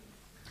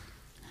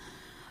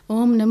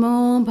Om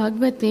Namo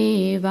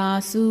Bhagavate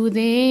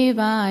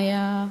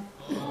Vasudevaya.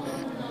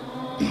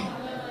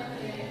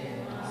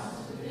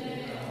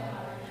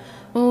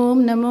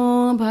 Om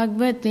Namo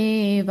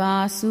Bhagavate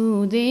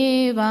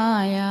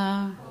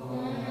Vasudevaya.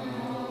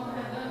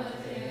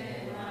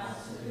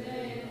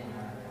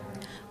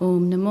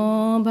 Om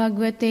Namo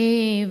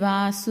Bhagavate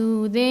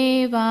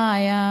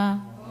Vasudevaya.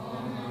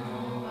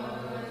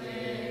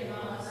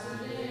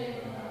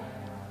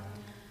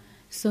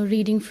 So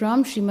reading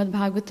from Śrīmad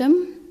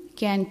Bhāgavatam,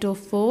 Canto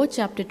 4,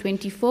 Chapter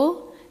 24,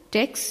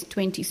 Text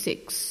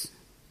 26.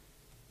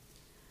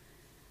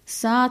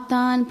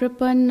 Sātān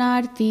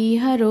prapannārti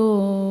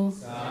haro.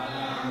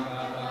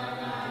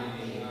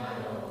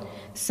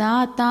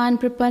 Sātān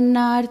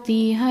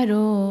prapannārti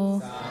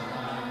haro.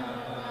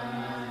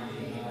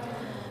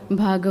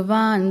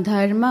 Bhagavan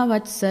dharma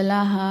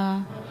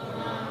vatsalaha.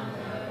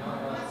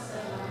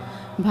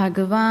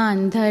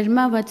 Bhagavan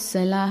dharma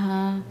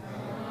vatsalaha.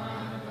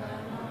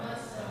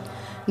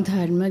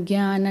 Dharma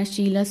jnana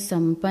shila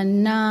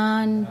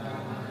sampannan.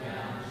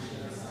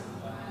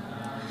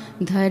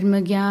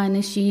 Dharma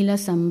jnana shila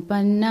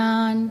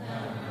sampannan.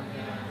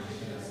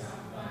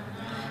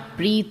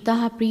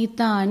 Pritah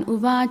pritan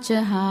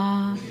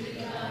uvachaha.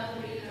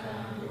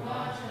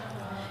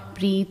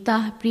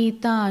 Pritah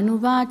pritan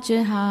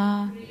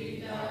uvachaha.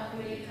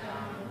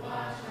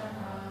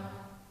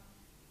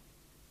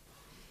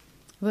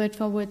 Word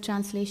for word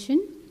translation.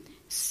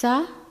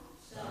 Sa,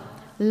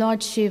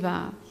 Lord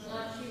Śiva.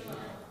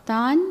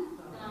 Tan,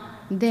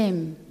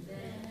 them.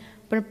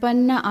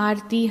 Prapanna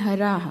arti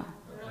haraha.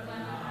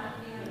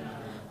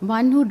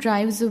 One who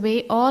drives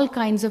away all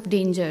kinds of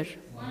danger.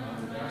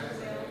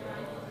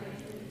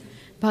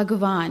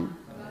 Bhagavan,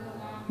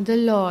 the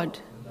Lord.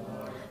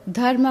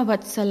 Dharma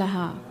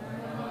vatsalaha.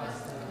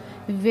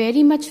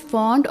 Very much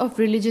fond of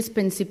religious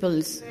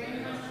principles.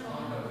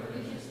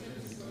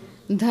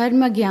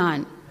 Dharma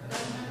jnana.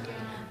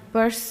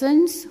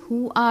 Persons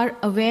who are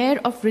aware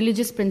of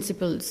religious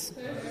principles.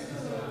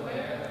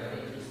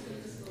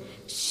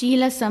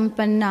 Shila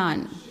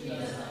sampannan.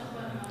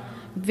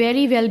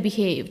 Very well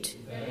behaved.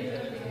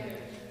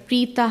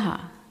 Pritaha.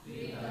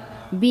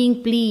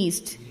 Being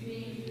pleased.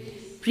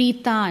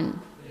 Pritan.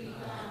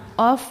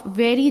 Of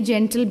very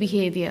gentle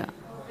behavior.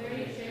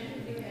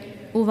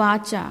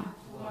 Uvacha.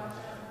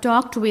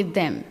 Talked with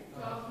them.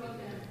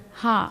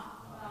 Ha.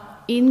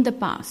 In the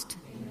past.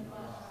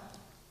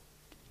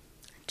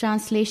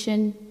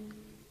 Translation.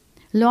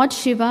 Lord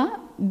Śiva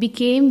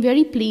became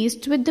very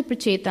pleased with the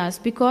Prachetas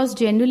because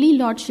generally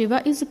Lord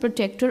Śiva is the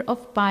protector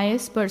of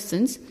pious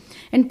persons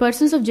and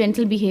persons of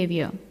gentle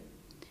behavior.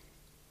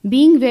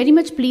 Being very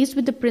much pleased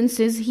with the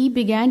princes, he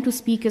began to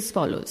speak as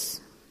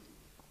follows.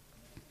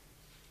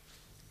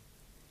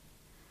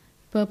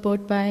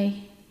 Purport by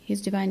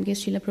His Divine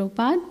Grace Srila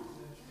Prabhupada.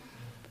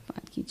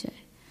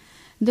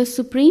 The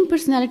Supreme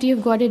Personality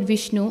of Godhead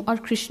Vishnu or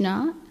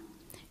Krishna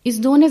is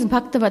known as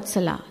Bhakta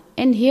Vatsala,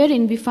 and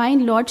herein we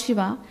find Lord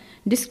Śiva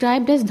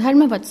described as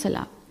Dharma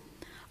Vatsala.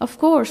 Of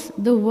course,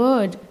 the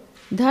word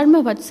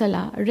Dharma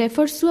Vatsala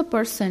refers to a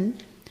person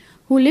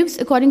who lives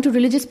according to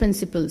religious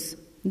principles.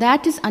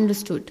 That is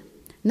understood.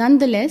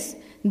 Nonetheless,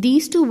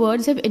 these two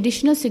words have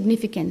additional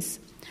significance.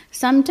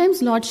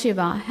 Sometimes Lord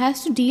Śiva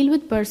has to deal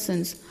with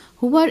persons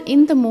who are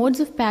in the modes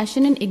of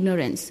passion and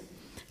ignorance.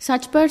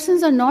 Such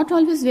persons are not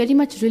always very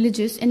much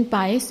religious and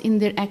pious in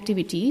their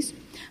activities,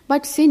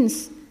 but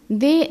since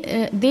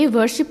they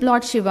worship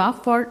Lord Śiva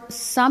for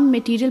some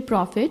material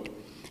profit,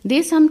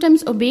 they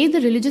sometimes obey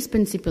the religious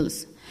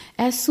principles.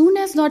 As soon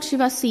as Lord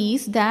Śiva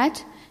sees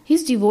that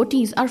his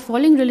devotees are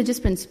following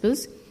religious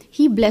principles,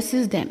 he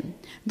blesses them.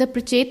 The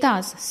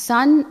Prachetas,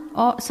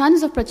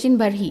 sons of Prachin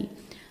Barhi,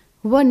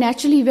 were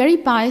naturally very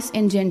pious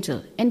and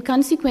gentle, and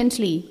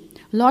consequently,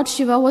 Lord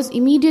Śiva was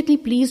immediately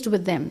pleased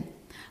with them.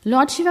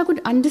 Lord Śiva could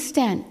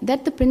understand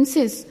that the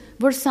princes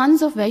were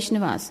sons of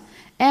Vaishnavas,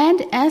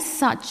 and as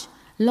such,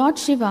 Lord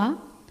Śiva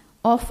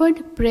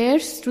offered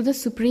prayers to the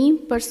Supreme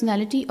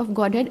Personality of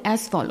Godhead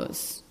as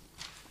follows.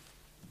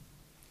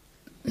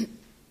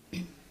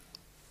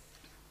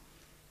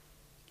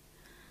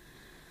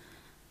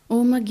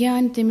 Om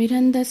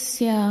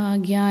Agyantimirandasya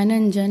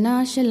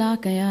Gyananjana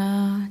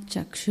Shalakaya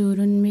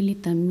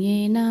Chakshurunmilitam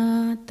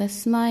Yena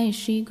Tasmai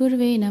Shri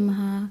Gurve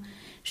Namaha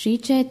Shri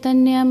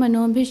Chaitanya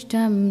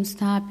Manobhishtam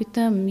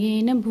Sthapitam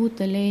Yena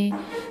Bhutale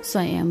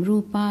Swayam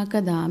Rupa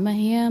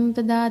Kadamahyam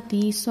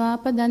Tadati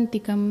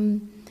Swapadantikam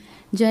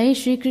Jai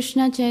Shri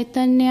Krishna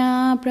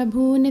Chaitanya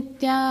Prabhu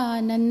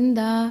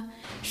Nityananda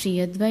Shri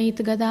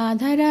Advait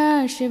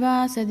Gadadhara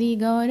Shivasadi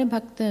Gaura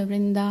Bhakta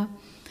Vrinda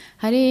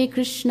Hare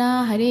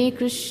Krishna,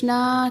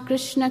 Krishna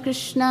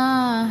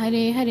Krishna,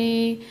 Hare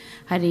Hare,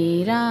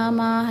 Hare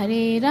Rama,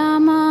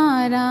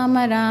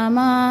 Rama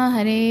Rama,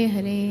 Hare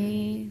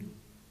Hare.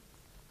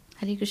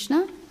 Hare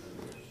Krishna.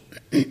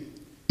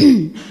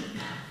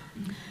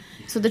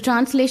 So the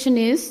translation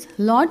is,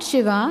 Lord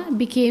Śiva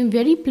became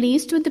very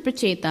pleased with the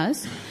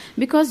Prachetas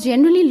because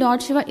generally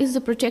Lord Śiva is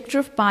the protector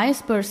of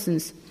pious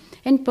persons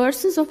and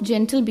persons of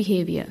gentle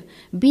behavior.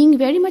 Being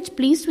very much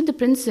pleased with the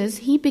princes,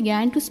 he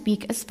began to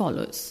speak as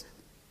follows.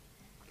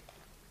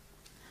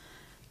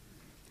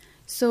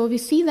 So we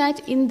see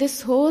that in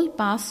this whole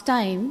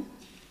pastime,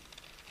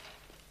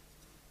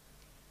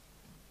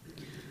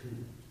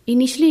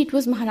 initially it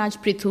was Maharaj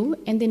Prithu,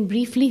 and then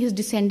briefly his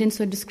descendants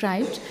were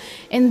described,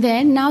 and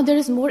then now there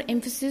is more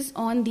emphasis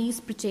on these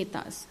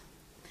prachetas.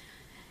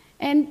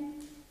 And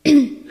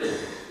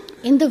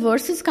in the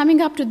verses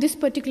coming up to this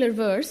particular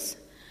verse,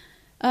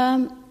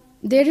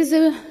 there is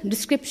a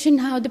description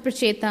how the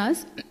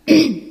prachetas,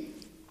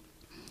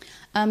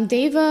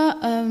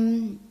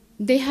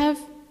 they have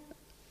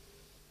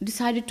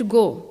decided to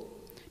go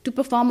to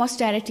perform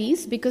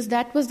austerities because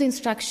that was the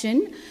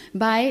instruction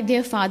by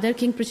their father,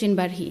 King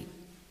Prachinbarhi.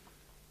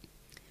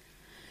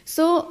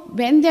 So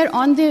when they're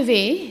on their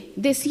way,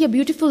 they see a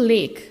beautiful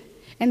lake.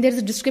 And there's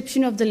a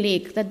description of the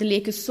lake, that the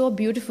lake is so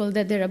beautiful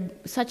that there are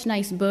such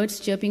nice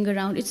birds chirping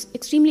around. It's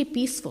extremely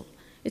peaceful.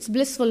 It's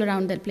blissful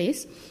around that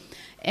place.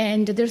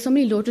 And there are so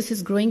many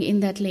lotuses growing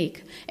in that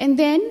lake. And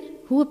then,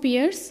 who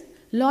appears?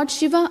 Lord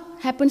Śiva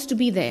happens to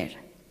be there.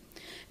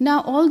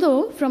 Now,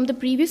 although from the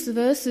previous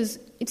verses,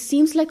 it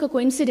seems like a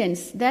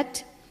coincidence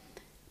that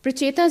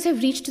prachetas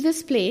have reached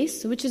this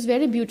place, which is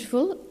very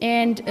beautiful,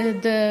 and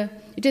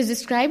it is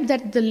described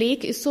that the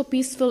lake is so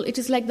peaceful, it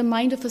is like the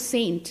mind of a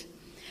saint.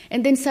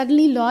 And then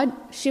suddenly Lord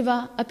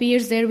Śiva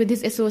appears there with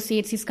his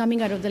associates. He's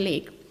coming out of the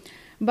lake.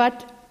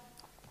 But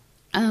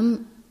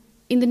in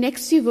the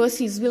next few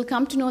verses, we'll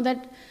come to know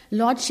that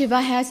Lord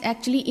Śiva has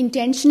actually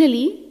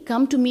intentionally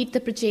come to meet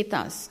the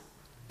prachetas.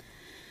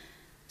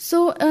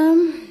 So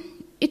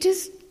it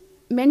is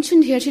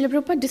mentioned here, Srila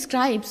Prabhupada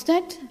describes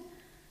that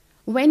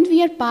when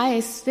we are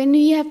pious, when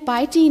we have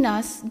piety in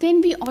us,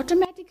 then we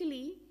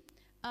automatically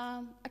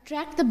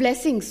attract the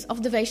blessings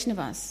of the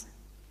Vaishnavas.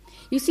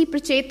 You see,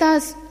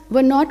 prachetas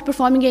were not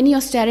performing any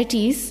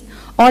austerities,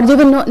 or they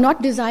were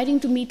not desiring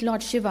to meet Lord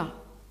Śiva.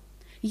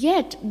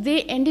 Yet,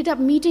 they ended up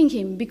meeting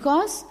him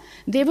because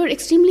they were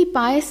extremely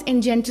pious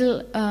and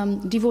gentle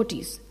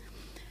devotees.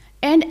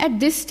 And at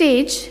this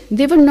stage,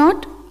 they were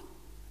not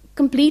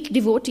complete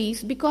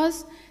devotees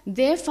because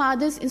their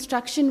father's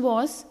instruction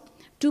was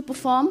to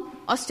perform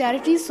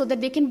austerities so that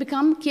they can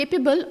become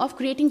capable of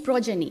creating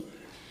progeny.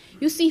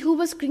 You see, who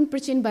was King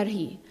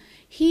Prachinbarhi?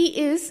 He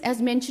is,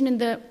 as mentioned in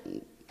the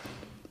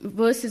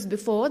verses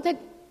before,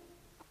 that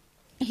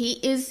he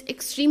is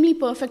extremely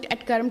perfect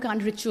at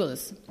Karam-Kand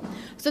rituals.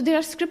 So there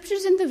are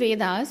scriptures in the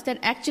Vedas that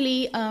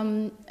actually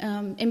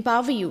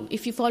empower you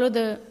if you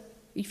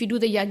do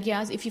the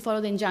yagyas, if you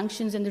follow the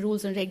injunctions and the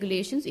rules and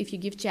regulations, if you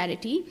give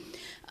charity,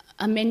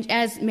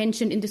 as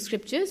mentioned in the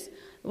scriptures.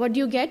 What do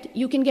you get?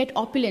 You can get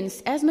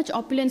opulence, as much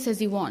opulence as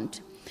you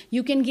want.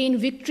 You can gain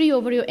victory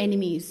over your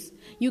enemies.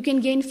 You can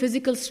gain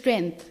physical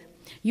strength.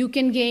 You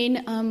can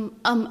gain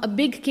a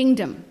big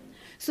kingdom.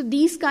 So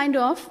these kind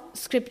of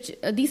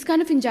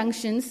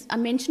injunctions are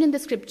mentioned in the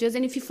scriptures,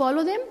 and if you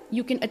follow them,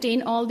 you can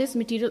attain all these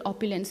material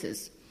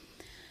opulences.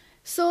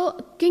 So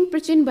King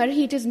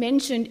Prachinbarhi, it is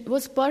mentioned,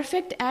 was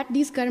perfect at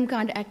these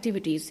Karam-Kand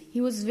activities. He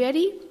was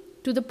very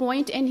to the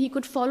point, and he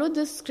could follow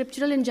the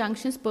scriptural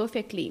injunctions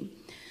perfectly.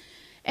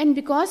 And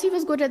because he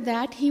was good at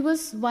that, he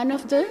was one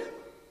of the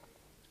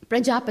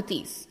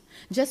Prajapatis.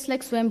 Just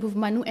like Swayambhuv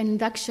Manu and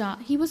Daksha,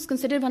 he was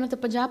considered one of the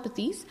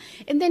Prajapatis,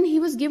 and then he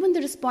was given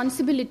the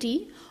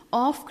responsibility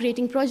of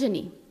creating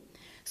progeny.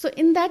 So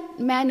in that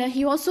manner,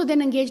 he also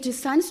then engaged his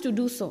sons to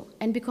do so.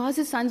 And because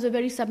his sons were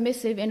very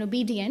submissive and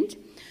obedient,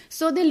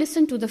 so they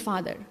listened to the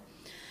father.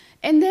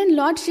 And then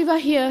Lord Śiva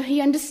here,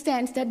 he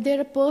understands that they're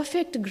a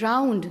perfect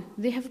ground.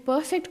 They have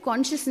perfect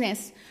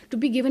consciousness to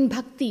be given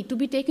bhakti, to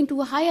be taken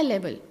to a higher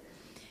level.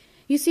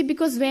 You see,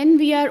 because when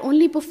we are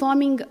only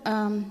performing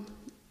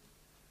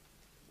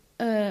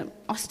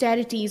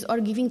austerities or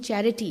giving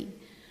charity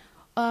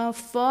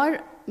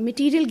for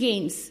material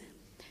gains,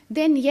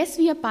 then yes,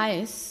 we are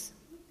pious,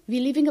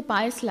 we're living a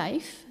pious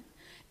life,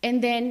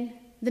 and then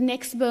the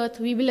next birth,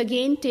 we will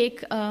again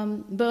take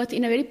birth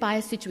in a very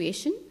pious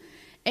situation,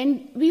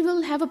 and we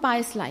will have a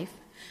pious life.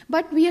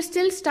 But we are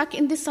still stuck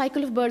in this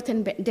cycle of birth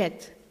and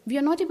death. We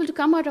are not able to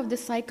come out of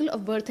this cycle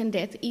of birth and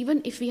death,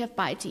 even if we have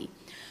piety.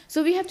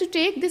 So we have to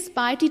take this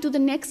piety to the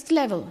next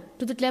level,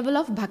 to the level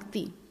of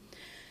bhakti.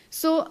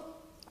 So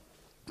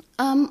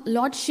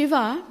Lord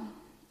Śiva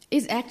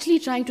is actually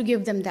trying to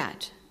give them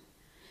that.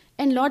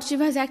 And Lord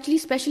Śiva has actually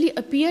specially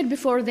appeared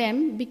before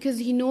them because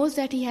he knows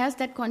that he has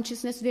that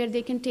consciousness where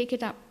they can take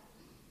it up.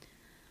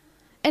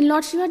 And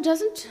Lord Śiva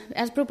doesn't,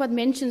 as Prabhupada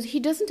mentions,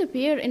 he doesn't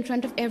appear in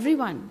front of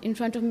everyone, in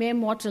front of mere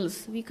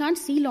mortals. We can't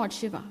see Lord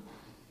Śiva.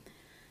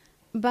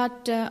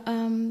 But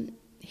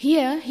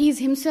here he is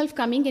himself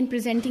coming and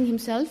presenting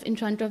himself in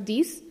front of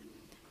these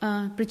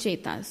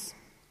prachetas.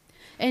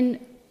 And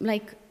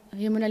like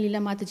Yamuna Lila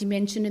Mataji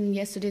mentioned in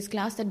yesterday's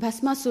class, that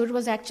Bhasmasur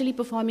was actually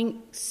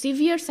performing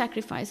severe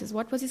sacrifices.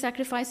 What was he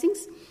sacrificing?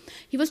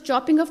 He was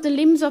chopping off the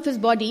limbs of his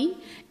body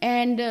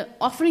and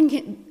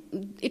offering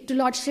it to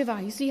Lord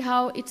Śiva. You see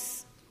how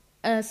it's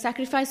a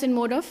sacrifice in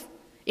mode of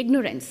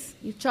ignorance.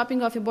 You're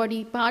chopping off your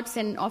body parts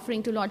and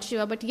offering to Lord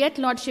Śiva. But yet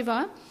Lord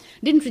Śiva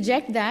didn't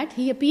reject that.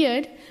 He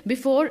appeared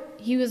before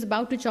he was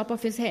about to chop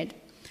off his head.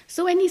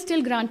 So when he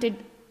still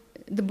granted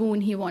the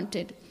boon he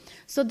wanted.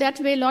 So that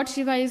way Lord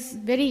Shiva is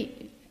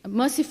very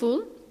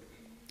merciful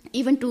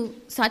even to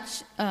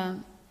such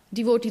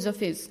devotees of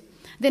his.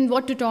 Then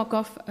what to talk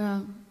of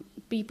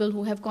people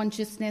who have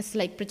consciousness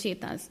like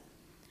prachetas.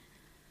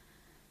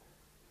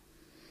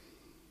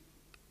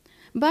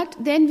 But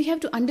then we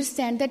have to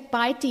understand that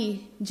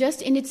piety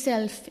just in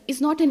itself is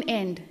not an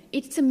end.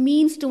 It's a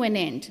means to an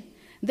end.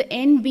 The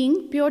end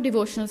being pure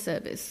devotional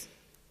service.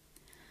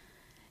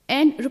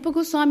 And Rupa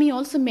Goswami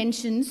also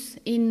mentions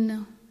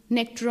in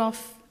Nectar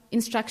of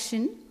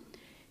Instruction,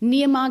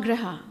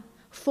 Niyamagraha,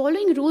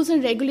 following rules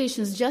and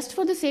regulations just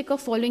for the sake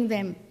of following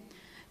them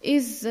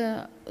is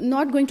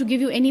not going to give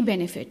you any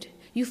benefit.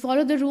 You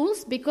follow the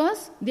rules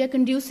because they are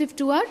conducive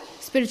to our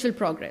spiritual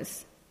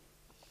progress.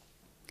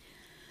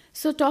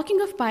 So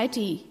talking of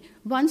piety,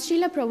 once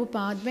Srila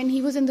Prabhupada, when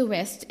he was in the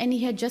West and he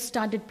had just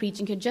started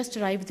preaching, he had just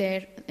arrived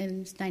there in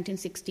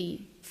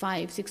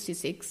 1965,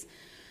 66.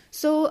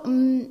 So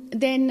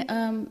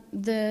then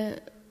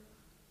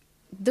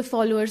the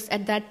followers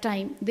at that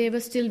time, they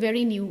were still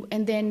very new,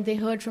 and then they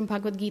heard from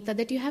Bhagavad Gita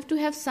that you have to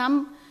have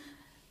some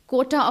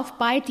quota of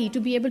piety to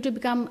be able to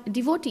become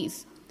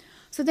devotees.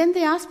 So then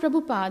they asked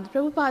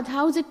Prabhupada,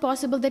 how is it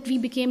possible that we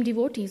became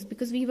devotees?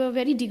 Because we were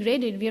very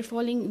degraded, we are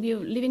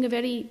living a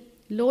very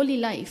lowly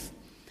life.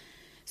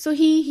 So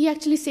he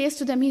actually says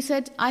to them, he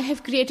said, I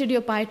have created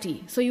your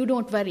piety, so you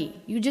don't worry.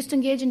 You just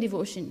engage in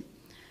devotion.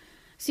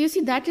 So you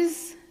see,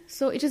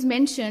 so it is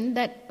mentioned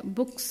that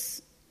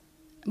books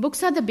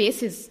are the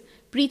basis,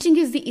 preaching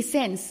is the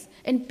essence,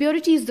 and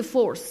purity is the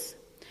force.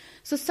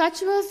 So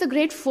such was the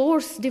great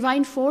force,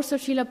 divine force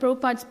of Srila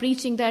Prabhupada's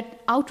preaching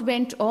that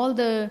outwent all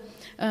the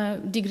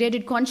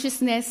degraded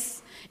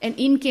consciousness, and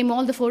in came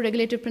all the four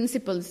regulative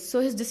principles.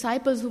 So his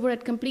disciples who were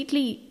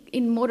completely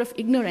in mode of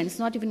ignorance,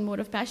 not even mode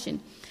of passion,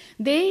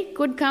 they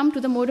could come to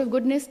the mode of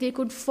goodness, they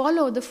could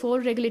follow the four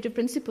regulative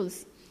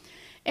principles.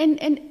 And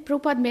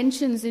Prabhupada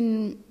mentions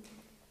in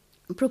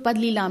Prabhupada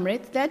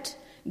Leelamrit that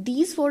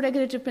these four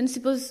regulative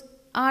principles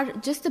are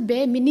just the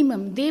bare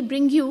minimum. They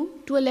bring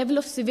you to a level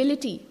of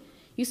civility.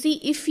 You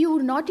see, if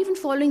you're not even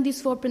following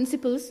these four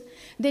principles,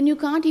 then you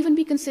can't even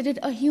be considered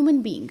a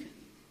human being.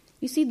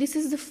 You see,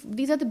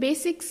 these are the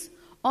basics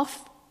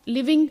of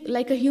living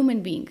like a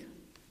human being.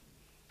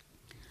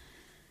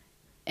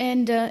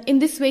 And in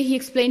this way, he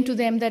explained to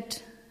them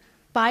that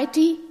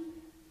piety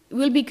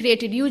will be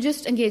created. You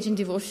just engage in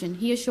devotion.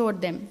 He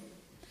assured them.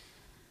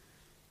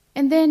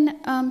 And then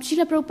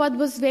Srila Prabhupada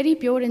was very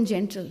pure and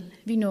gentle,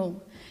 we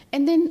know.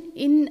 And then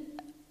in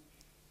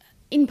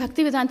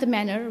Bhaktivedanta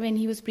manner, when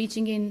he was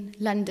preaching in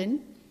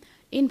London,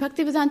 in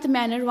Bhaktivedanta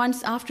manner,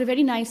 once after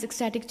very nice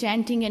ecstatic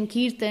chanting and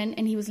kirtan,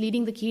 and he was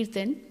leading the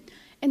kirtan,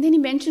 and then he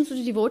mentions to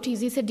the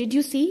devotees, he said, did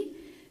you see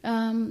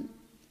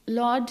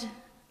Lord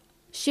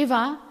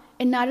Śiva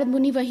and Narad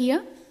Muni were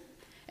here?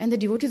 And the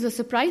devotees were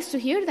surprised to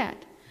hear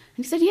that.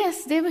 And he said,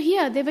 yes, they were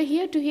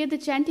here to hear the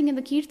chanting and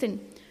the kirtan.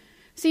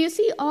 So you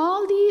see,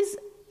 all these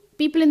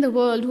people in the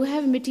world who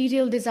have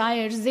material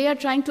desires, they are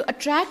trying to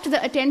attract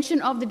the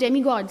attention of the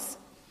demigods.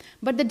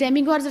 But the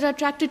demigods are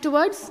attracted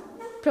towards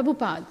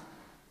Prabhupada.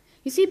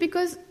 You see,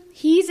 because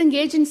he is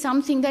engaged in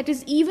something that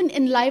is even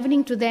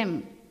enlivening to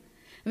them.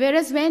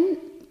 Whereas when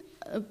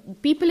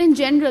people in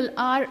general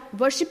are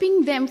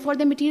worshipping them for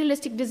their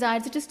materialistic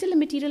desires, it is still a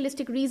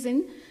materialistic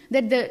reason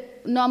that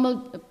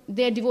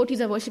their devotees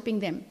are worshipping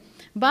them.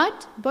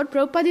 But what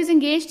Prabhupada is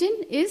engaged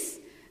in is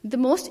the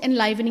most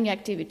enlivening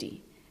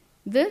activity,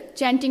 the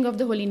chanting of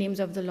the holy names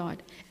of the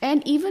Lord.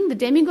 And even the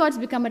demigods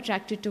become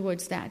attracted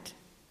towards that.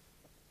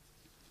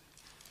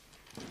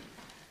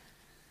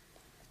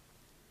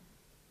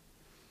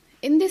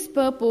 In this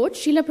purport,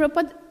 Srila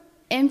Prabhupada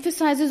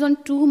emphasizes on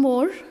two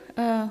more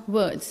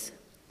words,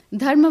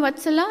 Dharma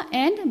Vatsala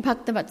and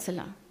Bhakta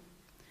Vatsala.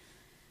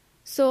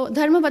 So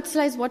Dharma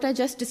Vatsala is what I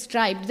just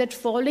described, that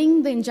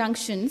following the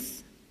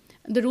injunctions,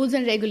 the rules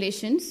and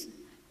regulations,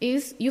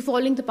 is you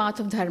following the path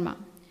of Dharma.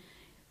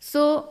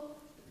 So,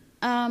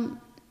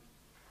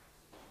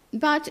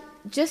 but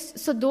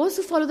those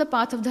who follow the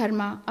path of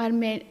Dharma are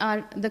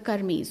the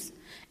karmis.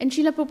 And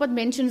Srila Prabhupada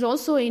mentions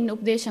also in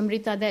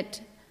Upadeshamrita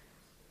that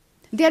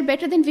they are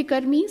better than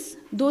vikarmis,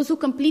 those who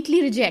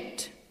completely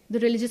reject the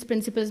religious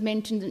principles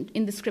mentioned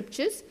in the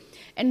scriptures,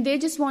 and they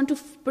just want to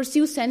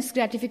pursue sense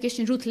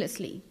gratification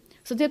ruthlessly.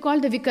 So they are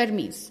called the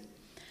vikarmis.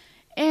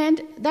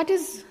 And that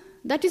is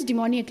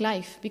demoniac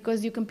life,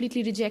 because you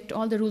completely reject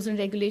all the rules and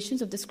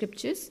regulations of the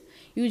scriptures.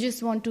 You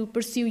just want to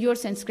pursue your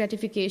sense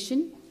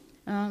gratification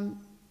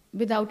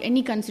without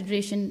any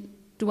consideration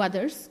to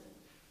others.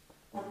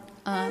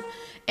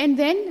 And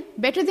then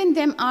better than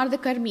them are the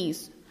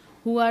karmis,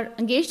 who are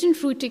engaged in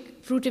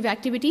fruitive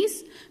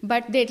activities,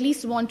 but they at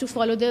least want to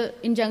follow the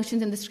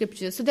injunctions in the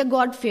scriptures. So they're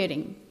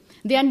God-fearing.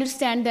 They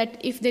understand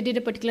that if they did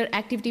a particular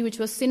activity which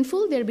was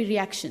sinful, there will be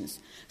reactions.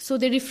 So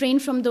they refrain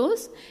from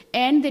those,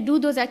 and they do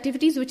those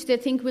activities which they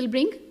think will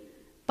bring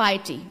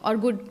piety or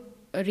good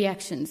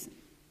reactions.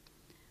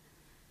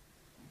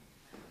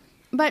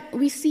 But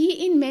we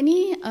see in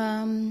many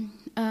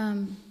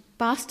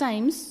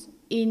pastimes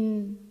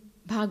in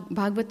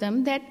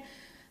Bhagavatam that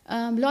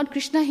Lord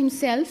Krishna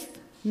himself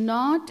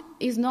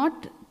is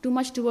not too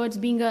much towards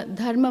being a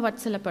dharma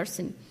vatsala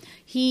person.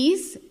 He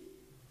is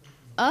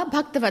a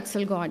bhakta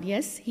vatsal God.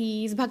 Yes,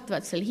 he is bhakta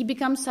vatsal. He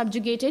becomes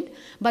subjugated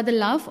by the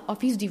love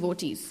of his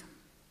devotees.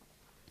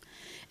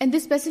 And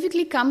this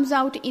specifically comes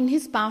out in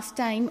his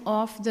pastime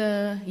of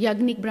the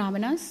Yagnik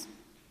Brahmanas.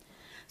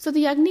 So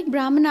the Yagnik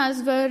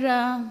Brahmanas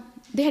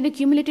they had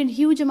accumulated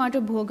huge amount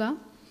of bhoga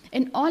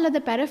and all other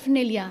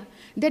paraphernalia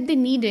that they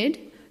needed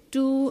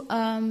to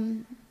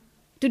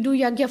do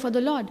yagya for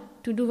the Lord,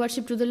 to do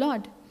worship to the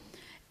Lord.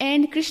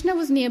 And Krishna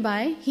was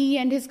nearby. He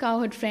and his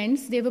cowherd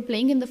friends, they were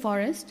playing in the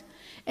forest.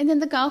 And then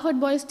the cowherd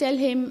boys tell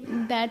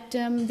him that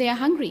they are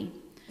hungry.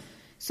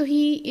 So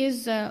he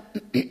is...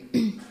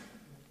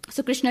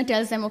 So Krishna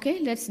tells them,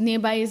 okay,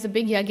 nearby is a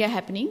big yagya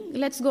happening.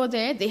 Let's go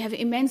there. They have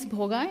immense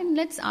bhoga and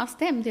let's ask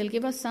them. They'll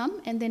give us some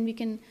and then we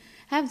can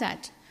have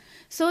that.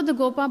 So the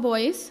Gopa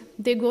boys,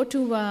 they go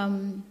to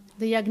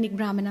the Yagnik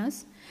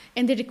Brahmanas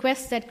and they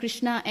request that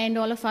Krishna and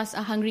all of us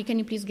are hungry. Can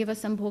you please give us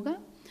some bhoga?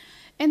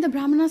 And the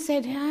Brahmanas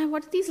said,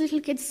 what are these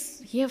little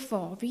kids here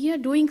for? We are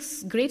doing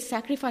great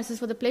sacrifices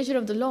for the pleasure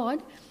of the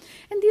Lord.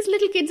 And these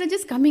little kids are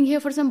just coming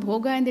here for some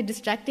bhoga and they're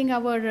distracting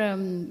our,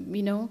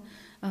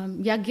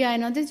 yagya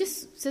and all. They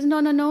just says,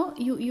 no,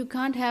 you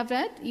can't have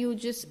that.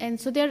 And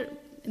so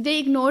they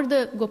ignore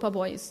the Gopa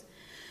boys.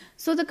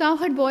 So the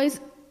cowherd boys,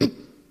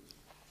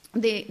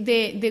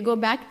 they go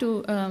back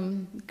to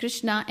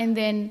Krishna, and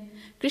then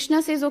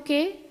Krishna says,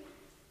 okay,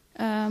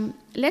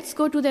 let's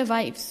go to their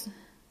wives.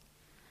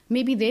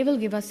 Maybe they will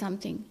give us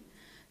something.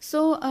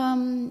 So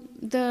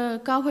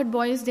the cowherd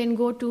boys then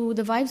go to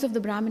the wives of the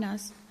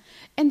Brahmanas.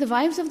 And the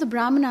wives of the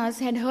Brahmanas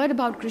had heard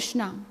about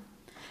Krishna.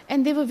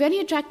 And they were very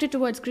attracted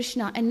towards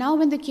Krishna. And now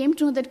when they came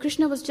to know that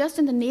Krishna was just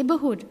in the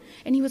neighborhood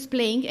and he was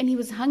playing and he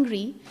was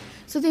hungry,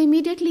 so they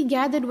immediately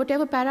gathered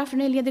whatever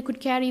paraphernalia they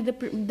could carry, the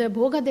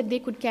bhoga that they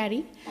could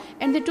carry,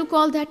 and they took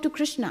all that to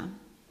Krishna.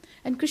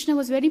 And Krishna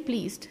was very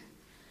pleased.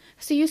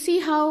 So you see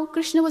how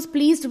Krishna was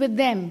pleased with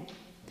them,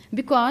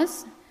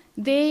 because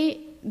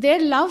their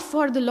love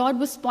for the Lord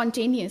was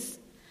spontaneous.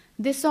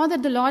 They saw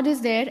that the Lord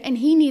is there and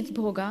he needs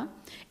bhoga,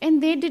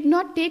 and they did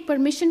not take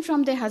permission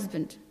from their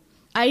husband.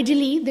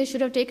 Ideally, they should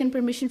have taken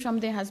permission from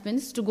their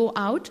husbands to go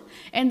out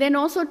and then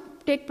also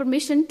take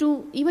permission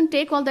to even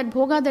take all that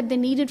bhoga that they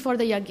needed for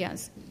the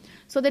yagyas.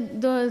 So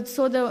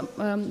the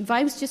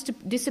wives just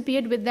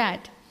disappeared with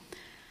that.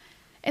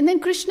 And then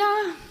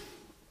Krishna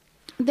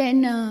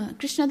then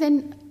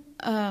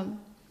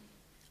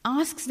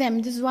asks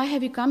them, this is why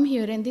have you come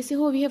here? And they say,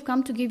 we have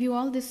come to give you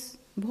all this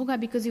bhoga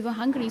because you were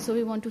hungry, so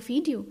we want to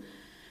feed you.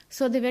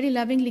 So they very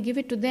lovingly give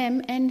it to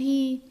them, and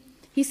he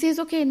says,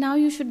 okay, now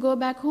you should go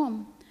back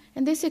home.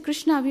 And they say,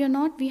 Krishna,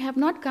 we have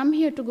not come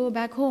here to go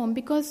back home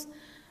because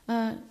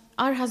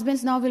our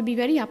husbands now will be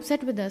very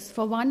upset with us.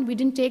 For one, we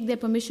didn't take their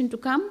permission to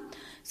come.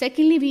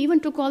 Secondly, we even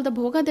took all the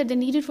bhoga that they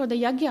needed for the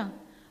yagya.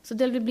 So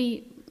they will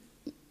be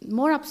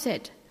more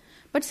upset.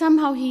 But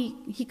somehow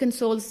he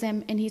consoles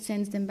them and he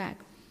sends them back.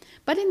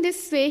 But in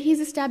this way,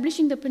 he's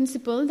establishing the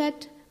principle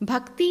that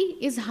bhakti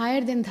is higher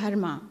than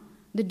dharma,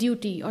 the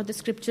duty or the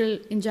scriptural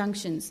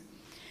injunctions.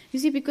 You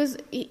see, because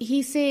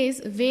he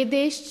says,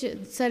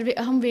 Vedesh sarve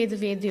aham veda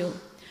vedyo.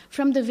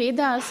 From the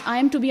Vedas, I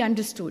am to be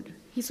understood.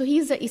 So he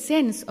is the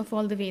essence of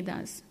all the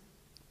Vedas.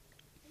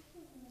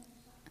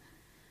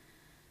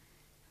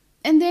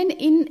 And then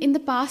in the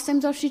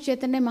pastimes of Sri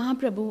Chaitanya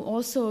Mahaprabhu,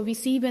 also we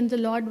see when the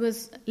Lord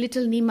was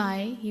little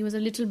Nimai, he was a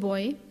little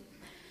boy,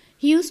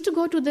 he used to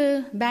go to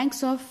the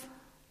banks of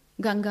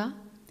Ganga,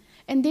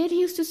 and there he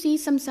used to see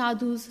some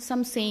sadhus,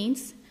 some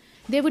saints.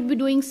 They would be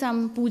doing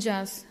some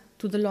pujas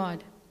to the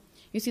Lord.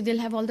 You see, they'll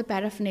have all the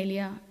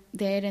paraphernalia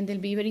there and they'll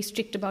be very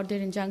strict about their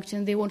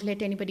injunctions. They won't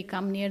let anybody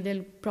come near.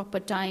 They'll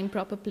proper time,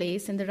 proper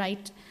place, and the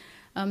right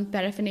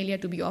paraphernalia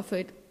to be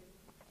offered.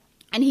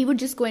 And he would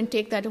just go and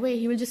take that away.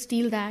 He will just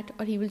steal that,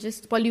 or he will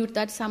just pollute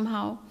that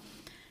somehow.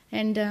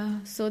 And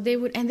so they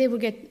would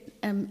get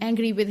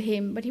angry with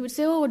him. But he would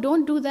say,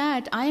 don't do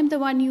that. I am the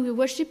one, you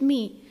worship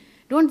me.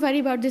 Don't worry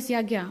about this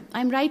yagya.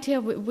 I'm right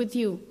here with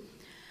you.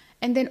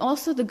 And then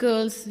also the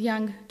girls,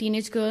 young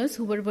teenage girls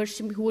who would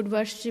worship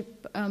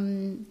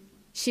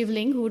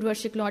Shivling, who would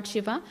worship Lord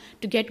Śiva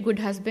to get good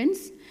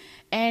husbands.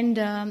 And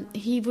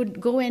he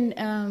would go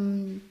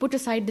and put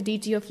aside the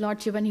deity of Lord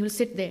Śiva and he will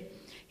sit there.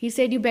 He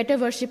said, you better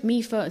worship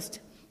me first.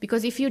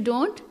 Because if you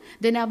don't,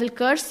 then I will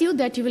curse you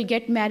that you will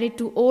get married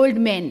to old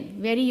men,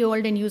 very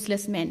old and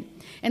useless men.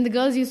 And the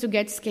girls used to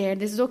get scared.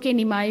 They said, okay,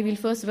 Nimai, we'll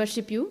first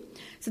worship you.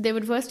 So they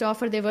would first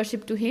offer their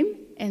worship to him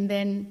and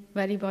then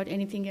worry about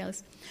anything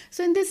else.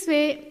 So in this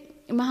way,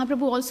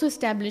 Mahaprabhu also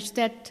established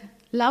that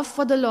love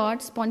for the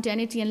Lord,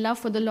 spontaneity and love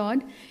for the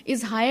Lord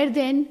is higher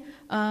than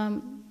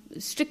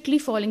strictly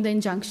following the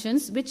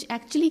injunctions, which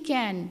actually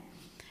can.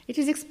 It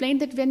is explained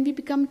that when we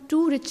become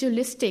too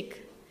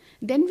ritualistic,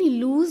 then we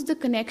lose the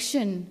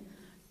connection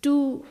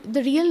to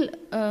the real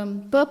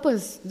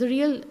purpose, the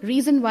real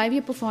reason why we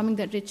are performing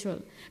that ritual.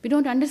 We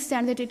don't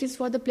understand that it is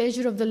for the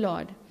pleasure of the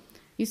Lord.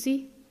 You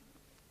see?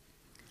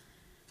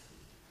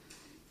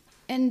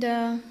 And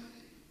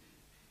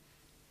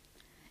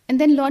And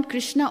then Lord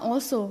Krishna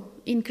also,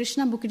 in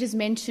Krishna book it is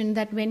mentioned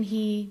that when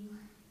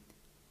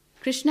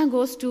Krishna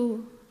goes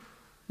to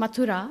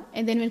Mathura,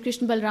 and then when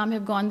Krishna and Balaram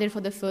have gone there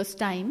for the first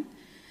time,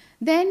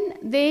 then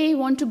they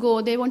want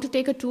to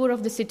take a tour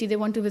of the city, they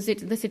want to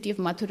visit the city of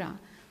Mathura.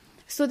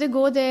 So they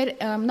go there,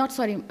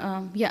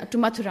 to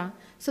Mathura.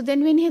 So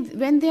then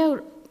when they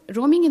are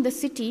roaming in the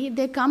city,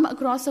 they come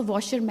across a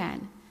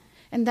washerman.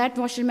 And that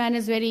washerman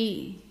is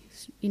very,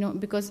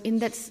 because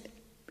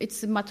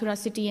it's Mathura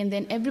city, and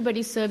then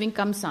everybody's serving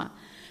Kamsa.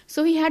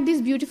 So he had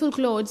these beautiful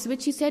clothes,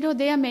 which he said,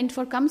 they are meant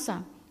for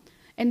Kamsa.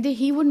 And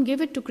he wouldn't give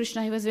it to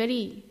Krishna. He was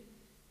very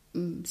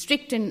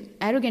strict and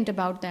arrogant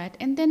about that.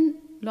 And then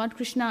Lord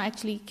Krishna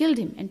actually killed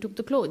him and took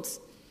the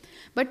clothes.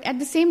 But at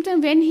the same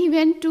time, when he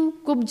went to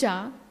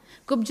Kubja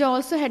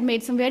also had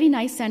made some very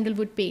nice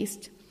sandalwood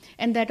paste.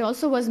 And that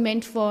also was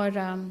meant for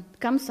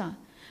Kamsa.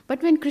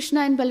 But when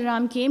Krishna and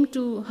Balaram came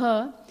to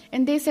her,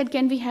 and they said,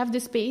 can we have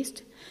this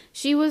paste?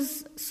 She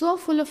was so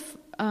full of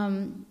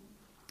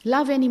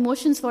love and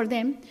emotions for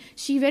them.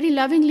 She very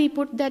lovingly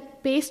put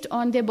that paste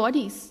on their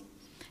bodies.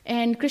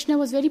 And Krishna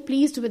was very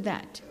pleased with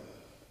that.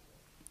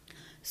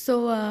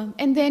 So,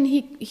 and then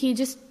he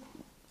just,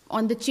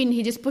 on the chin,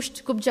 he just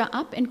pushed Kubja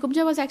up. And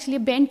Kubja was actually a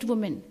bent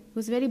woman,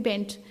 was very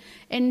bent.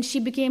 And she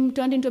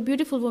turned into a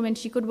beautiful woman.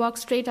 She could walk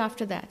straight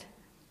after that.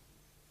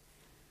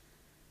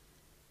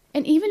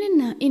 And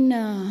even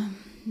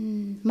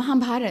in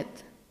Mahabharata,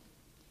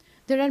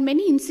 there are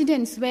many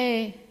incidents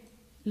where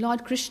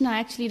Lord Krishna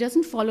actually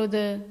doesn't follow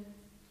the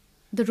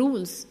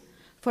rules.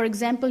 For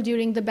example,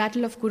 during the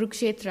battle of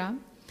Kurukshetra,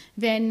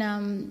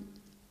 when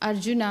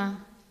Arjuna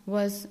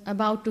was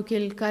about to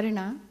kill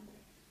Karna,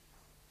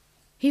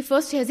 he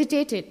first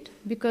hesitated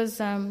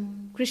because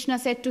Krishna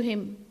said to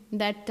him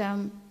that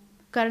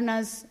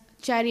Karna's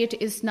chariot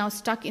is now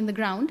stuck in the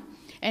ground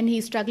and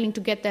he's struggling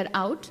to get that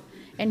out,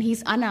 and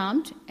he's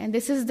unarmed, and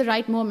this is the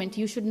right moment.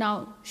 You should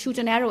now shoot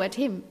an arrow at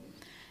him.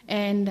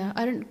 And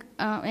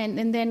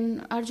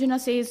then Arjuna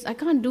says, I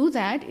can't do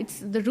that.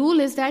 The rule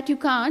is that you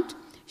can't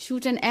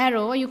shoot an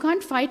arrow, you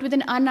can't fight with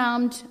an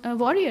unarmed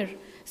warrior.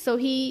 So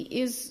he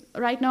is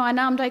right now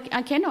unarmed,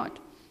 I cannot.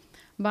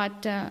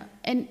 But,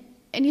 and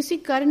you see,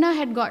 Karna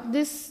had got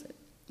this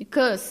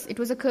curse. It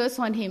was a curse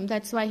on him.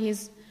 That's why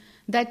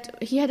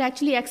he had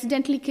actually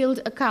accidentally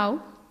killed a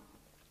cow,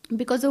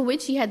 because of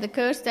which he had the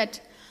curse that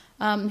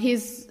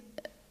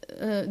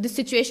this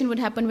situation would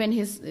happen when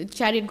his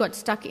chariot got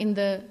stuck in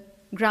the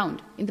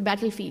ground, in the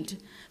battlefield.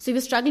 So he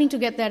was struggling to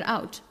get that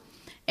out.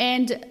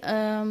 And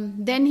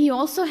then he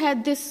also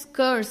had this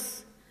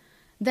curse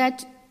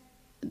that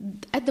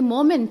at the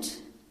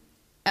moment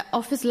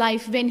of his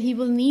life when he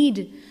will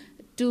need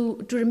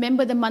to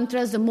remember the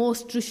mantras the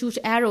most to shoot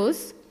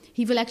arrows,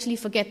 he will actually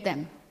forget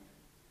them.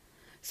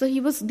 So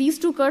these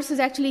two curses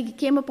actually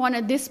came upon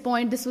at this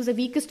point. This was the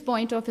weakest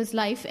point of his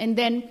life. And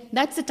then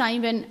that's the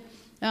time when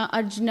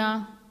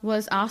Arjuna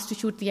was asked to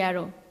shoot the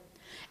arrow.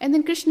 And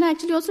then Krishna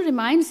actually also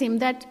reminds him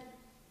that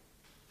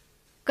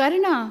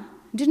Karna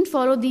didn't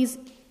follow these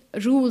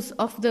rules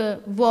of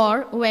the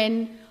war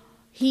when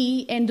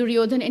he and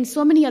Duryodhana and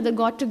so many other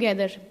got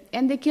together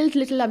and they killed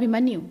little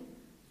Abhimanyu.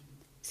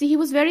 See, he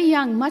was very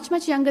young, much,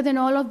 much younger than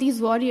all of these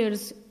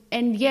warriors,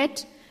 and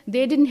yet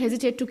they didn't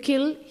hesitate to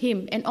kill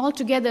him, and all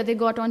together they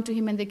got onto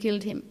him and they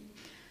killed him.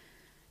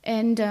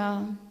 And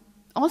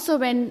also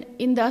when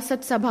in the Asat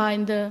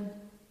Sabha,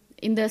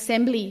 in the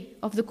assembly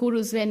of the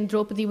Kurus, when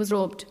Draupadi was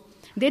robed,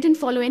 they didn't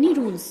follow any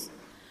rules.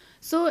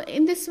 So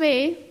in this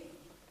way,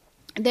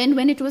 then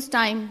when it was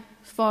time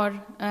for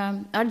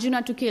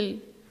Arjuna to kill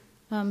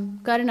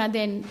Karna,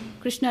 then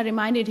Krishna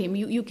reminded him,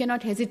 you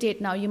cannot hesitate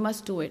now, you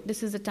must do it.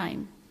 This is the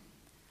time.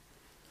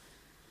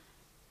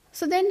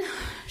 So then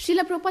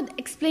Srila Prabhupada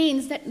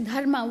explains that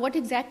dharma, what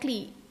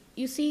exactly,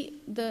 you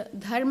see the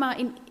dharma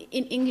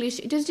in English,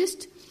 it is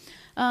just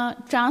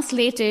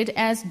translated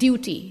as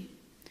duty.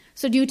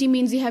 So duty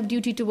means you have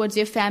duty towards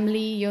your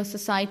family, your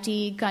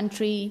society,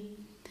 country.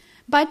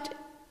 But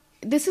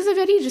this is a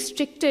very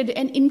restricted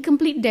and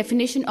incomplete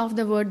definition of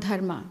the word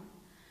dharma.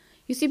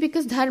 You see,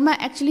 because dharma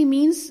actually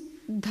means,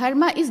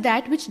 dharma is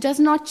that which does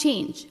not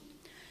change.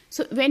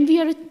 So when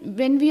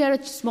we are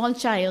a small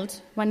child,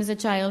 one is a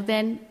child,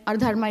 then our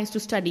dharma is to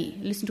study,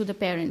 listen to the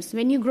parents.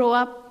 When you grow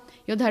up,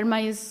 your dharma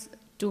is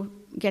to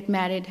get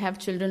married, have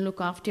children,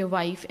 look after your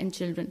wife and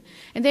children.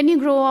 And then you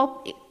grow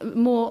up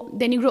more,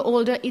 then you grow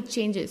older, it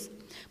changes.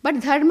 But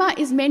dharma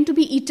is meant to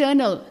be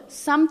eternal,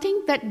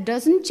 something that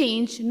doesn't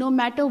change no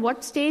matter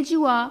what stage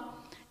you are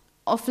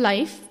of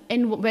life,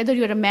 and whether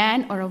you're a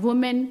man or a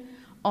woman,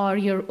 or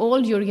you're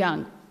old, you're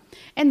young.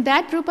 And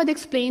that, Prabhupada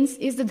explains,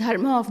 is the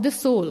dharma of the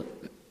soul.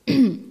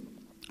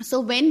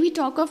 So when we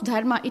talk of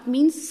dharma, it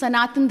means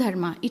sanatan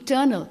dharma,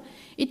 eternal.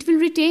 It will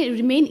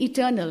remain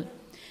eternal.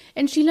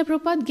 And Srila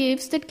Prabhupada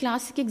gives that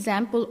classic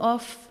example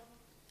of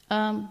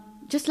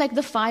just like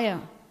the fire.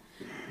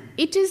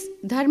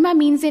 Dharma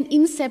means an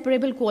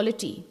inseparable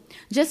quality.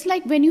 Just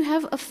like when you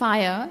have a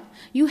fire,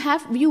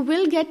 you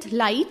will get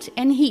light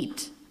and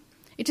heat.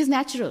 It is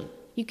natural.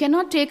 You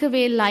cannot take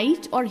away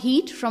light or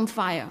heat from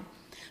fire.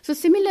 So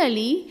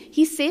similarly,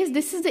 he says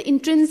this is the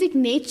intrinsic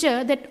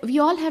nature that we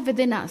all have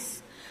within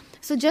us.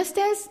 So just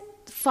as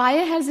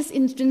fire has this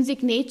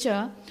intrinsic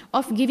nature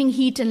of giving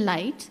heat and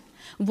light,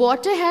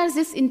 water has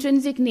this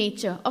intrinsic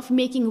nature of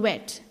making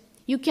wet.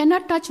 You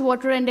cannot touch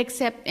water and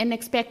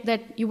expect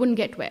that you wouldn't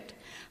get wet.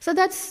 So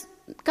that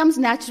comes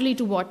naturally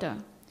to water.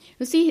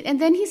 You see, and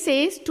then he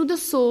says, to the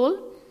soul,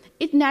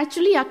 it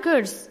naturally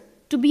occurs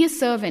to be a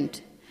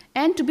servant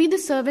and to be the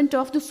servant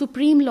of the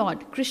Supreme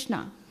Lord,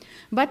 Krishna.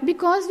 But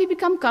because we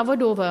become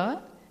covered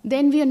over,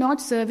 then we are not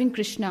serving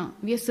Krishna,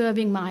 we are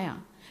serving Maya.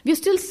 We are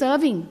still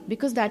serving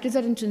because that is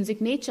our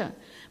intrinsic nature.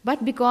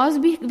 But because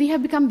we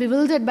have become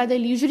bewildered by the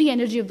illusory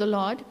energy of the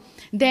Lord,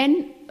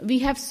 then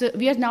we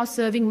are now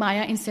serving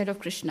Maya instead of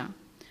Krishna.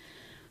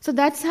 So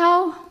that's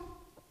how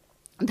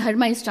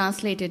dharma is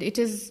translated. It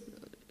is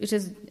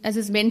as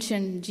is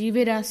mentioned,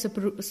 Jivera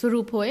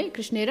Swarup Hoye,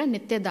 Krishnera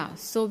Nitya Das.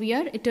 So we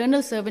are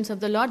eternal servants of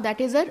the Lord. That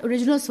is our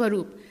original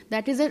Swarup.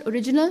 That is our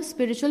original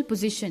spiritual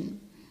position.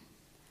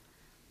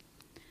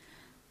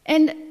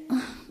 And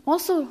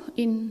also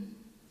in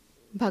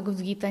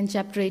Bhagavad Gita in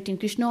chapter 18,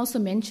 Krishna also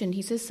mentioned,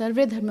 he says, Sarve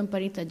Dharmam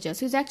Paritajya.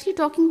 So he's actually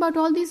talking about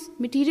all these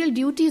material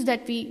duties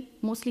that we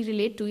mostly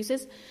relate to. He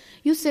says,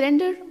 you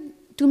surrender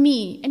to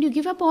me and you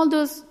give up all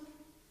those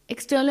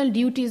external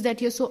duties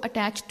that you're so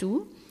attached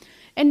to,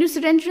 and you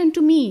surrender unto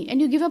me and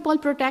you give up all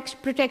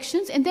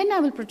protections, and then I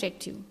will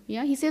protect you.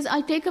 Yeah, he says,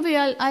 I'll take away,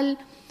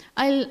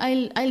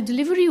 I'll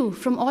deliver you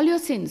from all your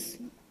sins.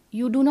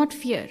 You do not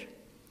fear.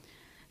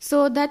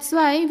 So that's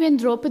why when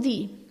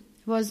Draupadi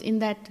was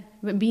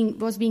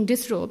being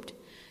disrobed,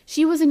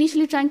 she was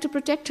initially trying to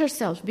protect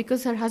herself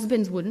because her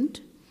husbands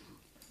wouldn't,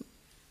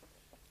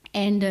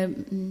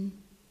 and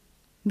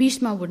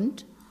Bhishma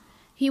wouldn't.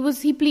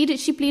 She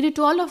pleaded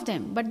to all of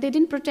them, but they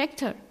didn't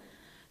protect her.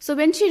 So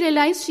when she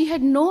realized she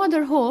had no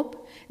other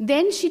hope,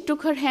 then she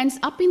took her hands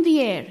up in the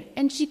air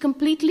and she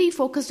completely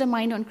focused her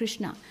mind on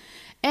Krishna.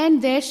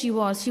 And there she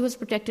was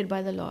protected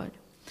by the Lord.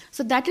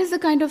 So that is the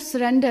kind of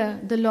surrender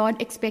the Lord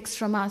expects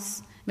from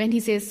us when he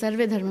says,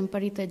 Sarve Dharmam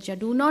Paritajya.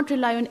 Do not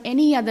rely on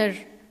any other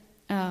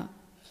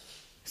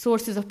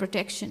sources of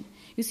protection.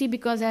 You see,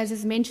 because as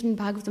is mentioned in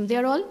Bhagavatam, they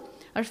are all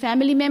our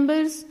family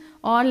members,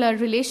 all our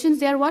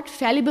relations, they are what?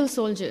 Fallible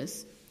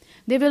soldiers.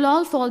 They will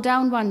all fall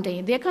down one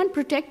day. They can't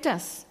protect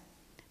us.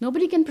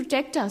 Nobody can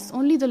protect us.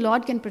 Only the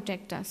Lord can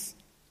protect us.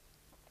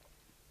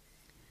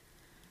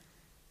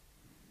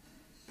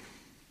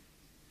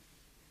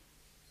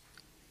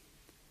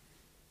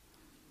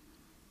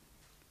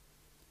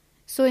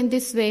 So in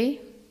this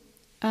way,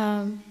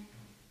 Prabhupada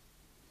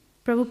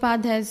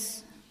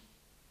has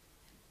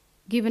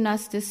given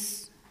us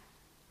this,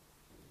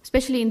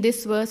 especially in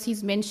this verse,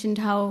 he's mentioned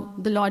how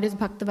the Lord is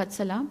Bhakta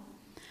Vatsala.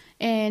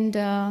 And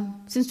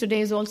since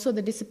today is also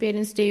the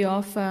disappearance day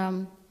of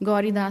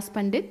Gauri Das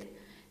Pandit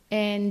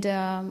and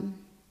Srila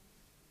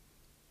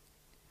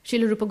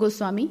Rupa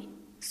Goswami,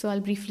 so I'll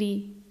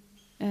briefly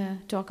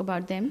talk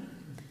about them.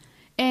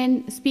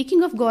 And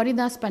speaking of Gauri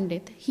Das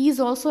Pandit, he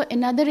is also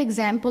another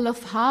example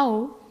of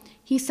how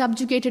he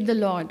subjugated the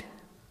Lord.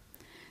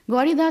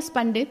 Gauri Das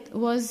Pandit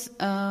was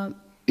a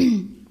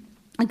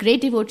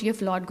great devotee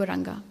of Lord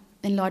Gauranga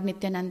and Lord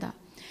Nityananda.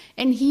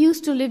 And he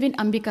used to live in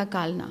Ambika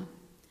Kalna.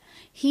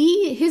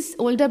 His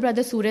older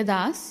brother Surya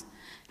Das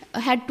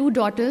had two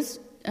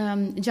daughters,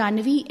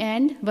 Jahnavi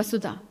and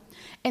Vasudha.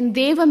 And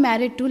they were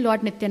married to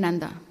Lord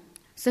Nityananda.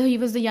 So he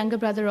was the younger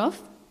brother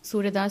of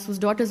Surya Das, whose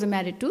daughters were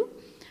married to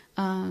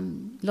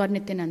Lord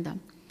Nityananda.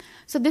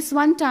 So this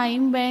one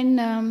time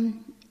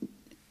when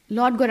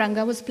Lord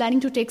Gauranga was planning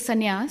to take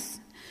sannyas,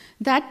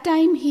 that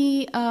time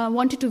he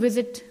wanted to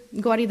visit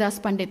Gauri Das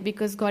Pandit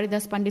because Gauri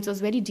Das Pandit was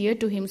very dear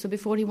to him. So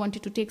before he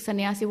wanted to take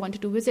sannyas, he wanted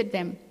to visit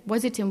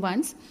him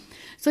once.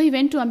 So he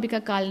went to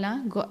Ambika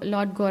Kalna,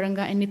 Lord Gauranga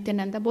and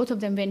Nityananda, both of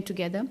them went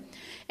together.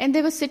 And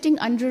they were sitting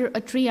under a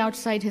tree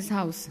outside his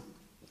house.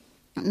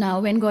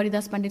 Now, when Gauri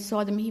Das Pandit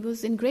saw them, he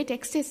was in great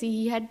ecstasy.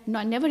 He had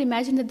never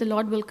imagined that the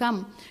Lord will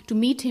come to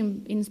meet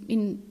him,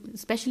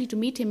 especially to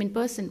meet him in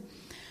person.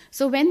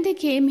 So when they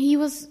came, he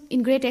was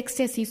in great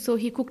ecstasy. So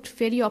he cooked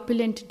very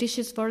opulent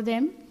dishes for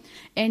them,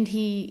 and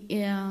he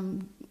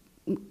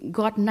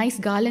got nice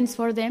garlands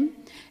for them.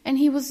 And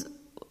he was,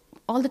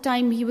 all the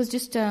time, he was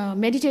just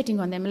meditating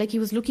on them. Like he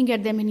was looking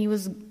at them, and he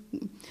was,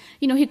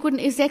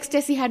 his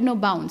ecstasy had no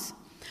bounds.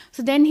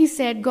 So then he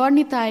said, Gaur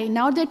Nitai,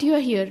 now that you are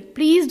here,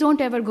 please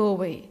don't ever go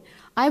away.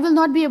 I will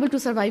not be able to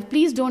survive.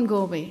 Please don't go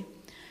away.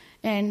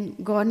 And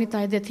Gaur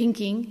Nitai, they're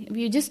thinking,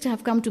 we just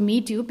have come to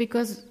meet you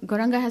because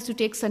Gauranga has to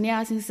take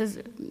sannyas. And he says,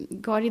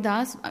 Gauri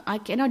Das, I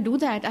cannot do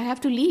that. I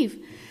have to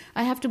leave.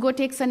 I have to go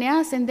take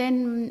sannyas and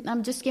then I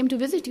just came to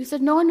visit you. He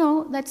said,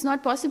 no, that's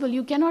not possible.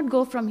 You cannot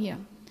go from here.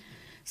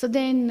 So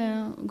then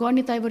Gaur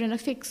Nitai were in a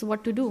fix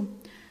what to do.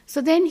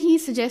 So then he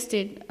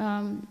suggested,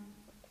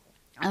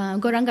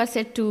 Gauranga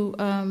said to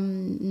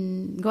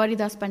Gauri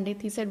Das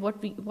Pandit, he said,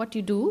 what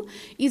you do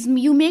is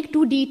you make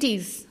two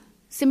deities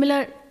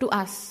similar to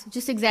us,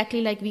 just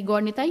exactly like we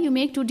Gaur Nitai, you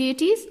make two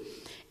deities,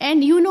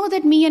 and you know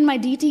that me and my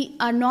deity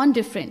are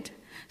non-different.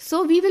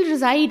 So we will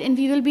reside and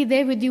we will be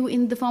there with you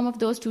in the form of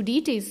those two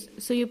deities.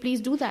 So you please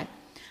do that.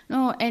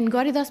 No, and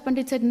Gauridas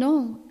Pandit said,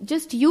 no,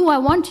 just you, I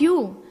want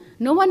you.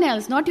 No one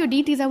else, not your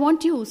deities, I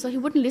want you. So he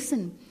wouldn't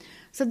listen.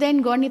 So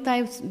then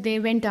Gaurnitai, they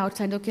went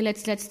outside, okay,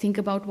 let's think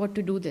about what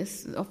to do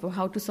this, of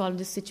how to solve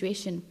this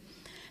situation.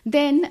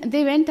 Then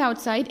they went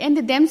outside and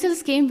they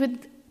themselves came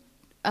with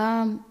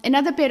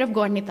another pair of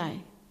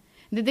Gaurnitai.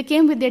 They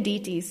came with their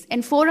deities,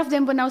 and 4 of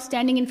them were now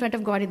standing in front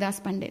of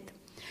Gauridas Pandit.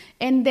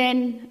 And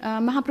then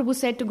Mahaprabhu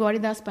said to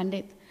Gauridas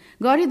Pandit,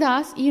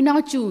 Gauridas, you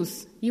now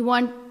choose. You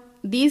want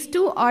these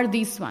 2 or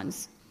these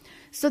ones?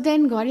 So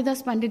then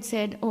Gauridas Pandit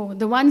said, oh,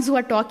 the ones who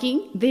are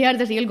talking, they are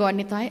the real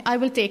Gaurnitai. I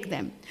will take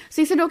them.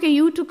 So he said, okay,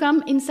 you 2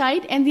 come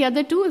inside, and the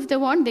other 2, if they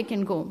want, they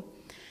can go.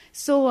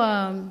 So,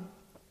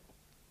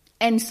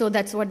 and so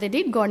that's what they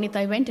did.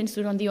 Gaurnitai went and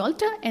stood on the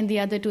altar, and the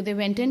other 2, they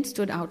went and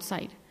stood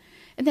outside.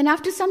 And then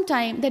after some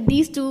time, that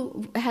these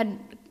 2 had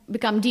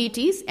become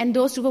deities, and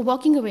those 2 were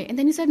walking away. And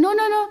then he said, no,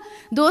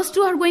 those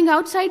 2 are going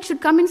outside,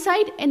 should come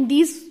inside, and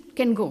these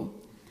can go.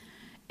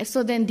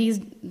 So then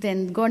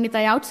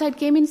Gaurnitai outside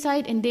came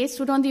inside, and they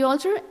stood on the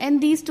altar,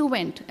 and these 2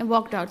 went and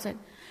walked outside.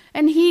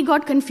 And he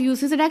got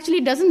confused. He said, actually,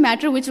 it doesn't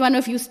matter which one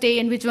of you stay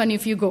and which one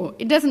if you go.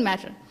 It doesn't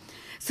matter.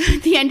 So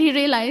at the end, he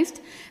realized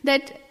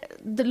that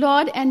the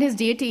Lord and his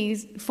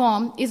deity's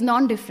form is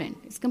non-different.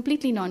 It's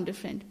completely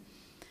non-different.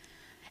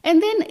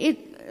 And then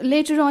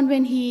later on,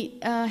 when he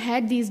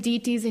had these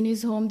deities in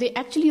his home, they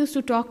actually used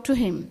to talk to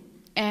him,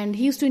 and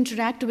he used to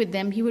interact with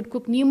them. He would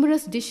cook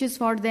numerous dishes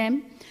for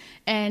them,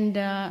 and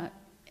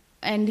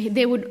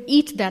they would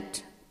eat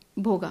that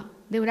bhoga.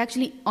 They would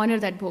actually honor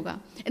that bhoga.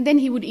 And then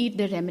he would eat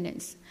their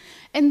remnants.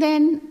 And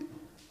then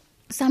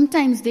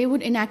sometimes they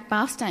would enact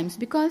pastimes,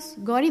 because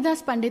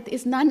Gauridas Pandit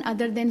is none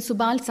other than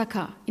Subal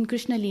Sakha in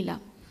Krishna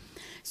Leela.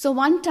 So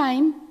one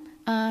time,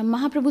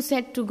 Mahaprabhu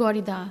said to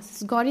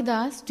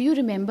Gauridas, do you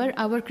remember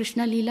our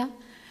Krishna Leela?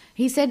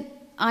 He said,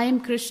 I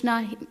am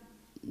Krishna,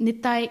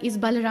 Nittai is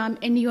Balaram,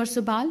 and you are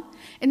Subal.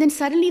 And then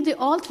suddenly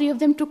all 3 of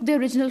them took the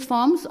original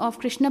forms of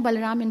Krishna,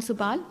 Balaram, and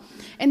Subal,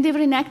 and they were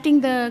enacting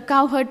the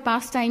cowherd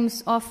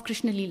pastimes of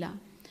Krishna Leela.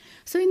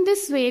 So in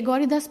this way,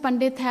 Gauridas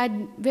Pandit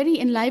had very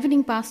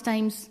enlivening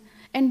pastimes,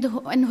 and the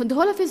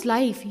whole of his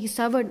life he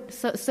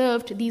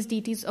served these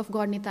deities of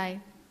Gaurnitai.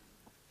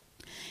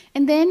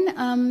 And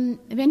then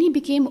when he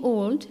became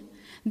old,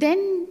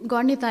 then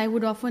Gaurnitai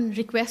would often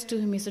request to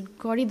him, he said,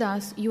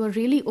 Gauridas, you are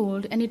really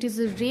old, and it is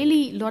a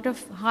really lot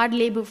of hard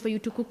labor for you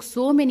to cook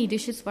so many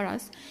dishes for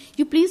us.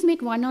 You please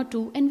make 1 or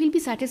 2 and we'll be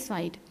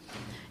satisfied.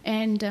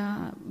 And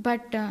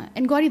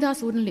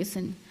Gauridas wouldn't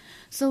listen.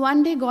 So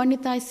one day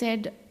Gaurnitai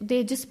said,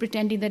 they just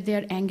pretended that they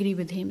are angry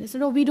with him. They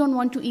said, oh, we don't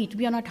want to eat,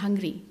 we are not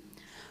hungry.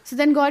 So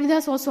then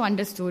Gauridas also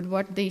understood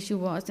what the issue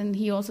was, and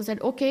he also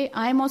said, okay,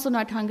 I am also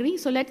not hungry,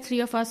 so let 3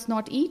 of us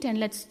not eat and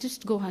let's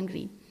just go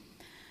hungry.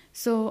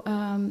 So,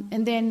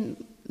 and then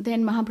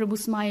Mahaprabhu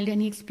smiled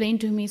and he explained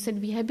to him, he said,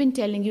 we have been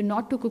telling you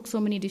not to cook so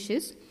many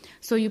dishes,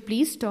 so you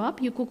please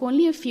stop, you cook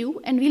only a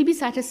few and we'll be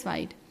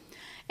satisfied.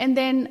 And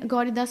then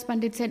Gauridas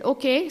Pandit said,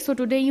 okay, so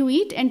today you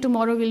eat and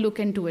tomorrow we'll look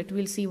into it,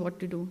 we'll see what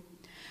to do.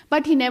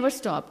 But he never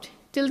stopped.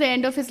 Till the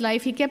end of his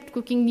life, he kept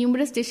cooking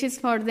numerous dishes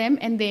for them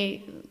and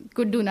they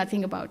could do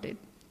nothing about it.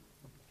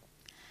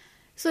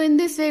 So in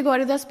this way,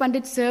 Gauridas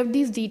Pandit served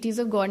these deities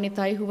of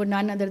Gaurnitai who were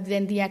none other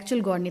than the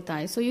actual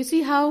Gaurnitai. So you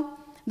see how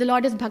the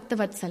Lord is Bhakta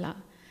Vatsala.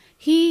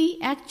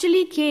 He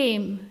actually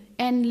came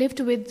and lived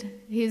with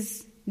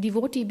his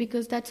devotee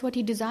because that's what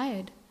he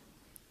desired.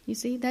 You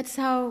see, that's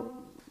how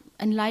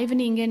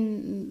enlivening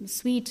and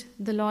sweet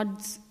the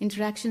Lord's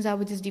interactions are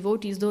with his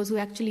devotees, those who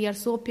actually are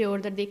so pure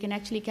that they can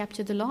actually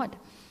capture the Lord.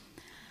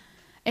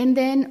 And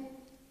then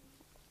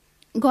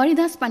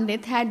Gauridas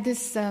Pandit had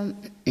this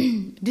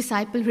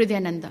disciple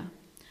Hridayananda.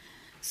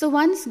 So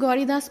once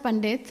Gauridas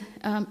Pandit,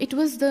 it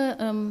was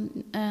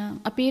the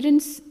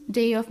appearance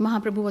day of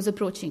Mahaprabhu was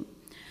approaching.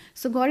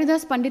 So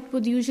Gauridas Pandit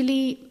would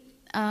usually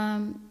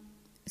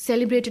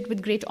celebrate it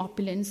with great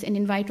opulence and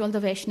invite all the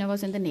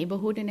Vaishnavas in the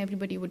neighborhood and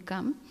everybody would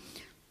come.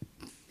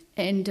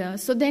 And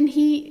so then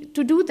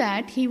to do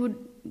that, he would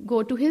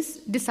go to his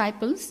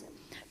disciples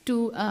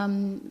to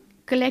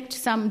collect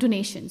some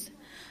donations.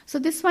 So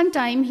this one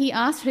time he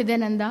asked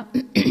Hridayananda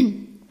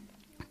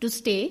to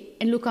stay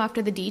and look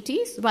after the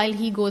deities while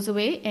he goes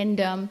away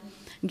and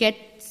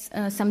gets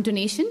some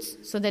donations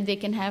so that they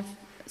can have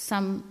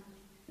some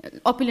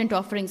opulent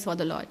offerings for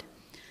the Lord.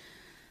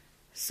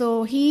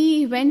 So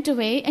he went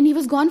away and he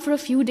was gone for a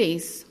few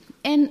days.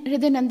 And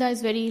Hridayananda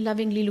is very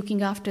lovingly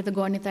looking after the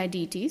Gaurnitai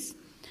deities.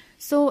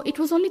 So it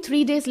was only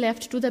 3 days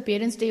left to the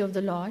appearance day of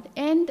the Lord.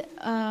 And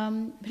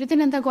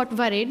Hridayananda got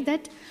worried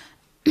that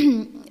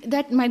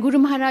that my Guru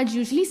Maharaj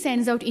usually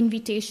sends out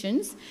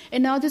invitations,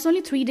 and now there's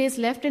only 3 days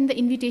left and the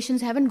invitations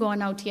haven't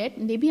gone out yet.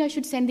 Maybe I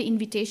should send the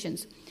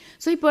invitations.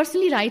 So he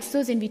personally writes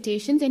those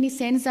invitations and he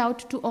sends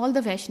out to all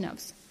the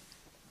Vaishnavas.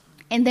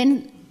 And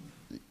then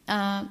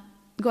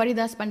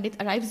Gauridas Pandit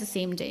arrives the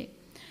same day.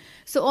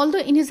 So although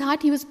in his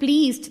heart he was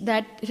pleased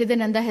that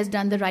Hridayananda has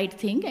done the right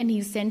thing and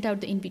he sent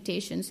out the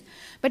invitations,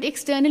 but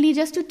externally,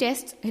 just to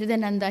test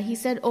Hridayananda, he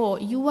said, "Oh,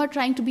 you are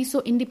trying to be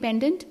so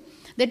independent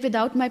that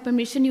without my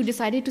permission you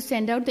decided to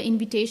send out the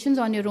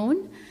invitations on your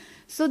own."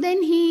 So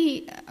then he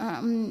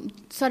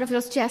sort of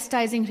was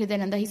chastising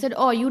Hridayananda. He said,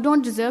 "Oh, you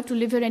don't deserve to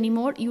live here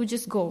anymore, you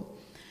just go."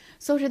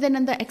 So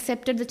Hridayananda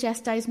accepted the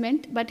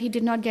chastisement, but he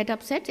did not get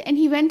upset,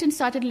 and he went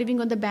and started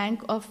living on the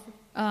bank of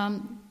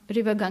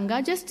river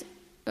Ganga, just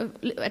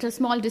at a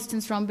small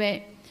distance from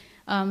where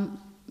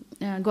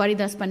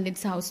Gauridas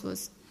Pandit's house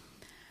was.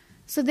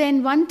 So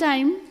then one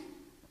time,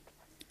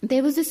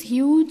 there was this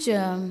huge,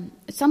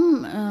 some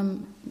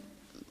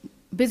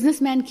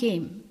businessman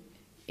came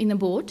in a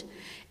boat,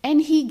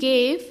 and he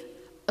gave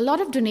a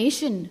lot of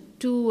donation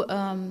to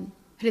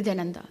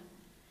Hridayananda.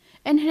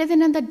 And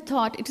Hridayananda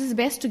thought it is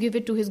best to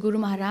give it to his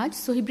Guru Maharaj,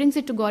 so he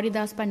brings it to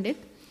Gauridas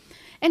Pandit.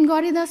 And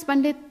Gauridas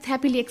Pandit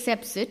happily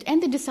accepts it,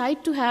 and they decide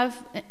to have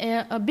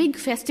a big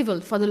festival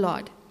for the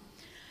Lord.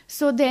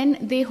 So then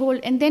they hold,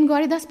 and then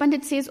Gauridas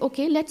Pandit says,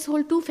 "Okay, let's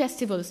hold 2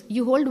 festivals.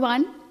 You hold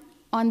one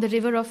on the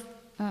river of,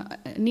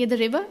 near the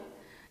river,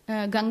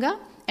 Ganga,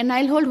 and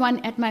I'll hold one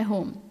at my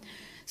home."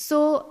 So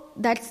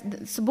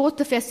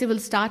both the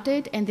festivals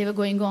started, and they were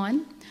going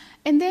on.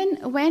 And then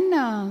when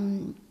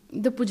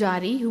the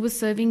pujari who was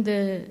serving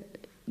the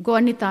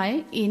Gaurnitai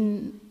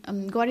in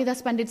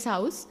Gauridas Pandit's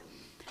house,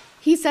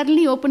 he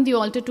suddenly opened the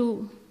altar to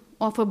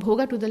offer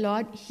bhoga to the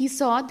Lord. He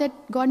saw that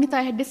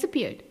Gaurnitai had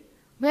disappeared.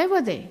 Where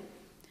were they?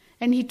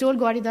 And he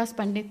told Gauridas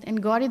Pandit,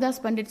 and Gauridas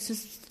Pandit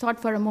just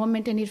thought for a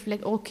moment and he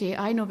reflected, "Okay,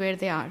 I know where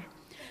they are."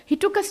 He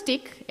took a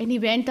stick and he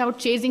went out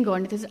chasing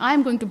Gaurnitai. He said, "I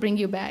am going to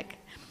bring you back."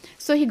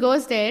 So he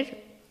goes there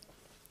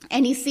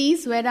and he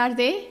sees, where are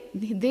they?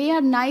 They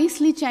are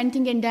nicely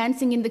chanting and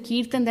dancing in the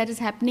kirtan that is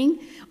happening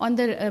on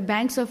the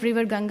banks of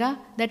river Ganga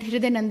that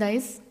Hridayananda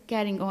is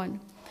carrying on.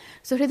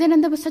 So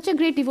Hridayananda was such a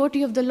great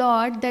devotee of the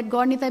Lord that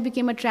Gaurnitai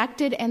became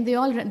attracted, and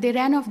they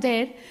ran off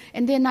there,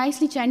 and they are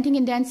nicely chanting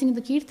and dancing in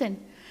the kirtan.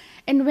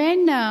 And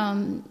when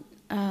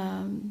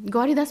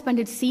Gauridas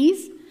Pandit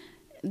sees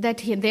that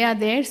they are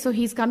there, so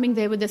he's coming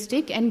there with a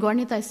stick, and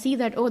Gaurnitai see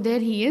that, oh, there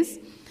he is.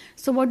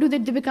 So what do they?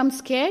 They become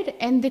scared,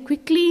 and they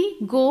quickly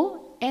go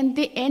and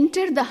they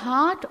enter the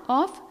heart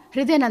of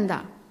Hridayananda.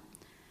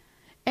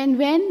 And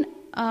when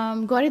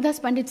Gauridas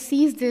Pandit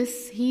sees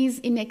this, he's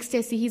in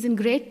ecstasy, he's in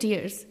great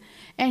tears.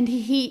 And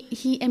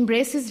he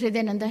embraces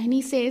Hridayananda and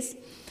he says,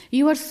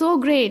 "You are so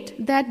great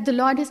that the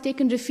Lord has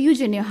taken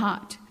refuge in your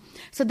heart.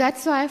 So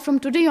that's why from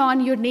today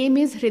on your name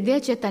is Hridaya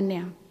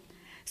Chaitanya."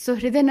 So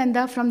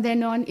Hridayananda from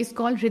then on is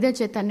called Hridaya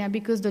Chaitanya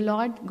because the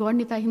Lord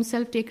Gaurnitai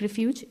himself take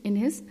refuge in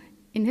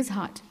his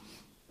heart.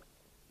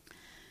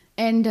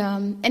 And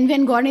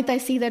when Gaurnitai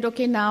see that,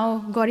 okay,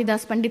 now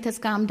Gauridas Pandit has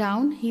calmed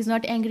down, he's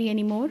not angry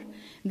anymore,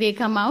 they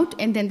come out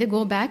and then they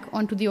go back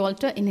onto the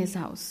altar in his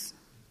house.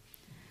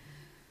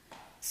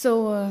 So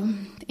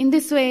in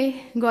this way,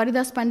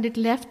 Gauridas Pandit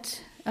lived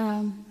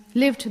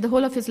the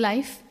whole of his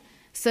life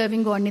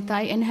serving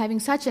Gaurnitai and having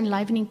such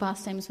enlivening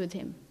pastimes with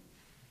him.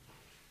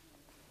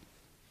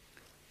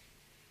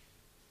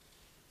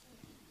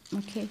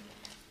 Okay,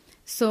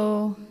 so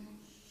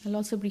I'll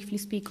also briefly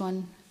speak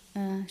on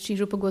Sri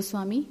Rupa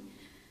Goswami.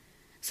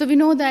 So we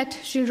know that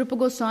Sri Rupa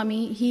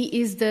Goswami, he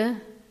is the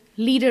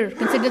leader,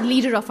 considered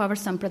leader of our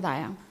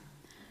sampradaya.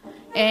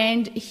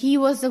 And he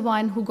was the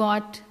one who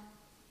got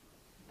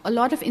a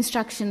lot of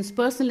instructions,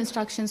 personal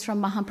instructions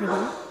from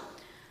Mahaprabhu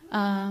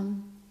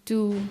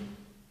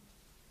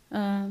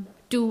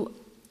to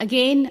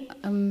again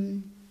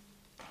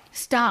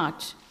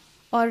start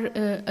or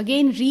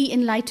again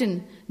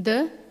re-enlighten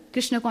the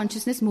Krishna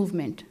consciousness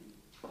movement.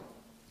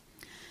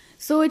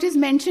 So it is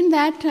mentioned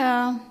that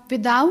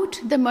without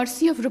the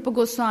mercy of Rupa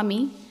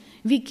Goswami,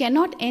 we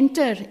cannot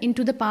enter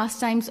into the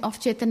pastimes of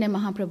Chaitanya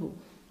Mahaprabhu.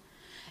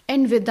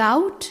 And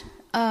without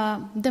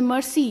the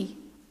mercy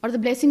or the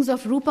blessings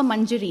of Rupa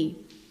Manjari,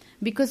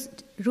 because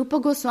Rupa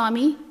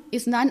Goswami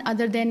is none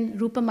other than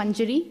Rupa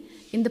Manjari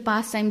in the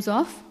pastimes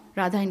of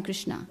Radha and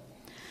Krishna.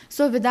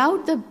 So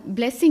without the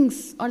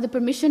blessings or the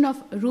permission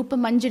of Rupa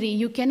Manjari,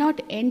 you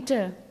cannot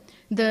enter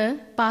the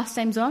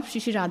pastimes of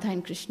Shri Shri Radha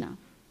and Krishna.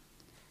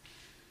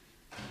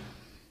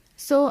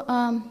 So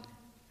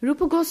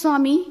Rupa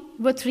Goswami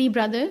were 3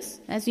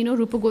 brothers, as you know,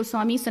 Rupa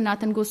Goswami,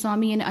 Sanatan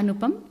Goswami and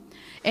Anupam,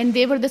 and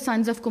they were the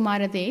sons of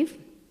Kumaradev.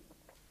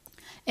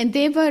 And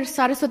they were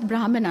Saraswat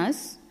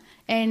Brahmanas,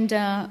 and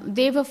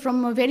they were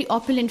from a very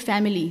opulent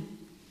family.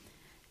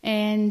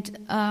 And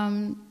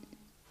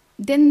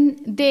then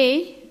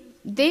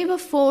they were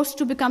forced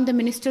to become the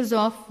ministers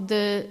of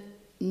the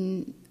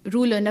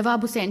ruler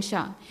Nawab Hussain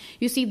Shah.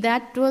 You see,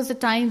 that was the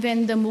time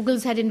when the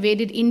Mughals had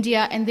invaded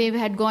India, and they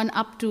had gone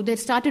they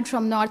started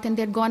from north and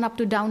they had gone up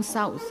to down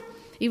south.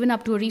 Even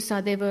up to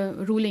Orissa, they were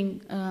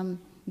ruling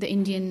the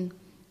Indian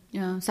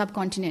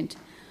subcontinent.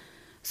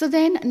 So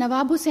then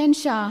Nawab Hussain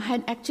Shah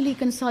had actually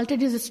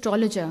consulted his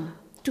astrologer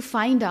to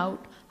find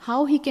out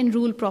how he can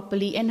rule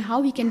properly and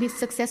how he can be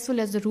successful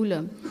as a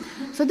ruler.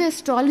 So So the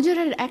astrologer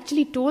had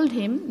actually told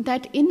him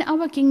that in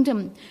our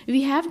kingdom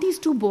we have these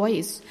two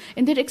boys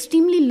and they're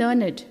extremely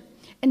learned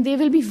and they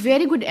will be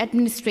very good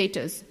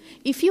administrators.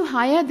 If you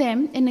hire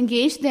them and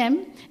engage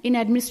them in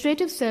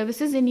administrative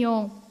services in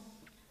your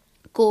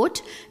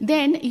court,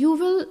 then you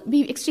will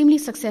be extremely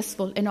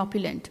successful and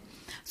opulent.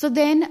 So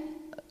then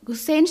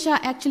Hussain Shah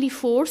actually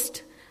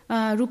forced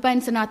Rupa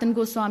and Sanatan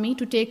Goswami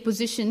to take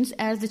positions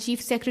as the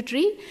chief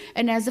secretary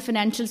and as the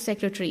financial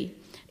secretary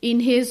in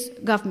his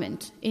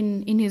government,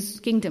 in his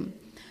kingdom.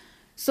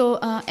 So,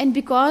 and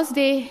because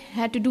they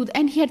had to do,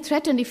 and he had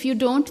threatened, if you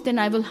don't, then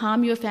I will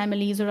harm your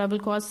families or I will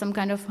cause some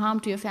kind of harm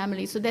to your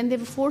family. So then they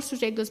were forced to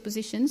take those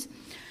positions.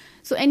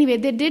 So anyway,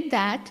 they did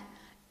that,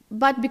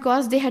 but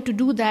because they had to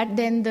do that,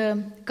 then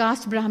the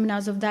caste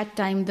Brahmanas of that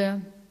time,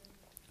 the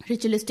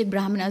ritualistic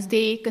Brahmanas,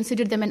 they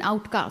considered them an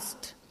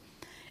outcast.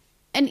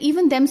 And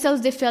even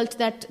themselves, they felt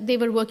that they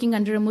were working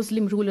under a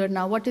Muslim ruler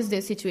now. What is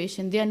their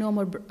situation? They are no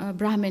more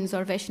Brahmins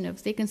or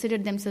Vaishnavas. They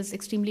considered themselves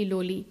extremely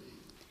lowly.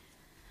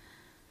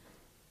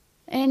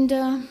 And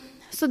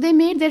so they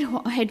made their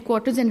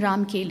headquarters in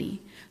Ramkeli.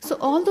 So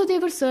although they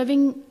were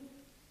serving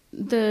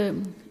the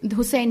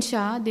Hussain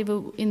Shah, they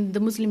were in the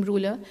Muslim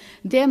ruler,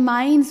 their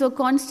minds were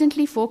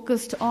constantly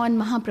focused on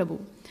Mahaprabhu.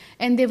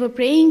 And they were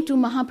praying to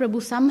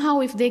Mahaprabhu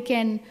somehow if they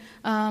can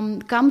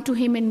come to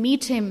him and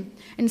meet him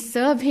and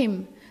serve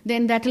him,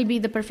 then that will be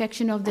the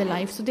perfection of their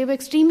life. So they were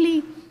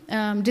extremely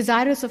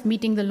desirous of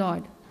meeting the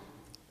Lord.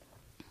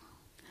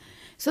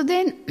 So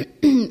then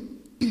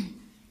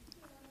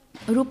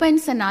Rupa and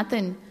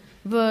Sanatan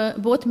were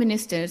both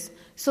ministers.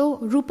 So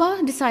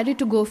Rupa decided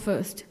to go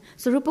first.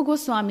 So Rupa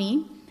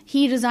Goswami,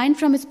 he resigned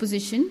from his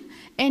position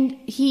and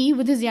he,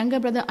 with his younger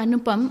brother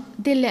Anupam,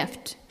 they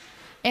left.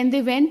 And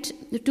they went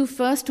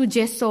first to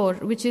Jessore,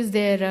 which is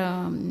their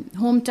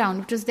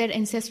hometown, which was their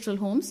ancestral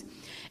homes.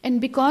 And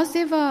because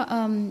they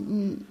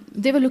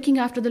were looking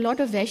after the lot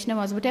of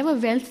Vaishnavas, whatever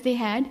wealth they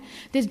had,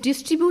 they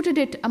distributed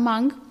it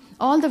among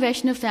all the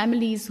Vaishnav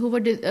families who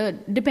were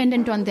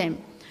dependent on them.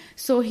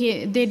 So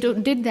they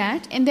did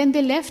that, and then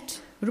they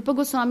left. Rupa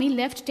Goswami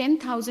left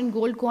 10,000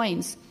 gold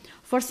coins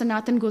for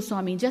Sanatan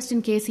Goswami, just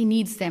in case he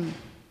needs them.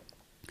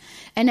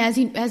 And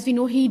as we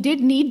know, he did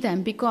need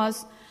them,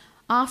 because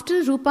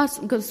after Rupa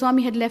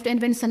Goswami had left,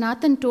 and when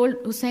Sanatan told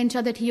Hussain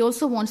Shah that he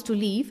also wants to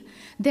leave,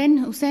 then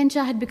Hussain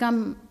Shah had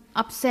become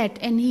upset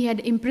and he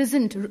had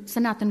imprisoned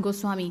Sanatan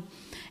Goswami.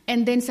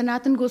 And then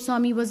Sanatan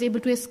Goswami was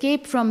able to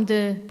escape from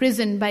the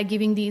prison by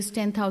giving these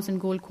 10,000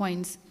 gold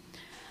coins.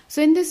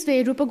 So in this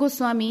way, Rupa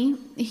Goswami,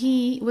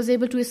 he was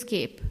able to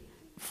escape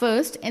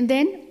first, and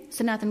then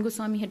Sanatan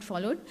Goswami had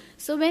followed.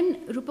 So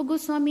when Rupa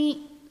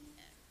Goswami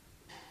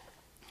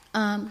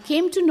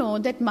came to know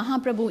that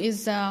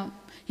Mahaprabhu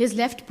he has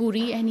left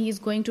Puri and he is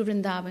going to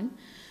Vrindavan,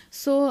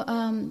 so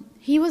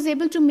he was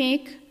able to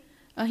meet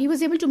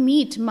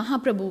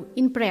Mahaprabhu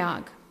in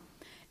Prayag.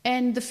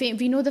 And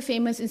we know the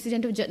famous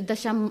incident of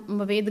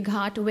Dashamaved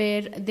Ghat,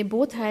 where they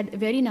both had a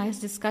very nice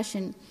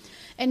discussion,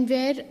 and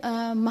where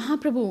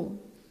Mahaprabhu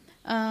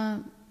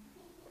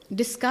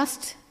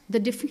discussed the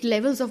different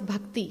levels of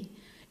bhakti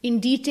in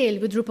detail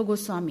with Rupa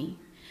Goswami.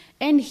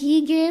 And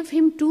he gave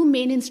him two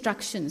main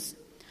instructions.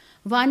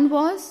 One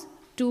was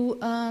to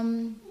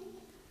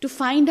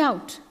find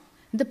out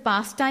the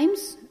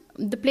pastimes,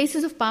 the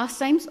places of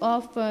pastimes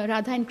of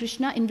Radha and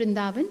Krishna in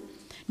Vrindavan,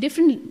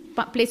 different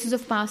places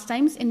of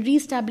pastimes, and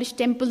re-establish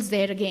temples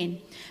there again.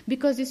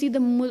 Because you see, the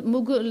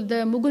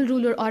Mughal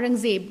ruler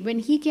Aurangzeb, when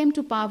he came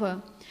to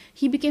power,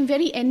 he became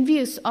very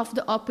envious of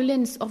the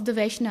opulence of the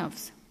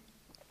Vaishnavas.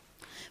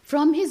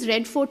 From his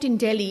red fort in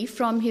Delhi,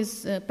 from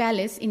his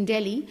palace in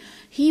Delhi,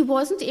 he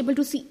wasn't able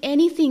to see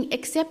anything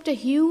except a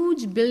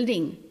huge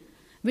building,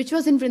 which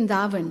was in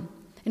Vrindavan.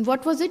 And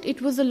what was it?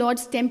 It was the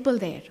Lord's temple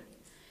there.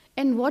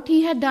 And what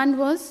he had done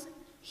was,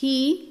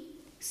 he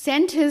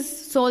sent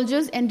his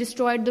soldiers and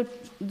destroyed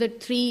the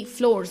 3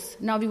 floors.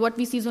 Now what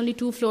we see is only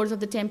 2 floors of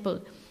the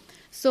temple.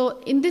 So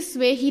in this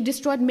way, he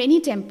destroyed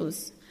many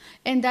temples.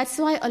 And that's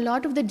why a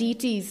lot of the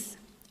deities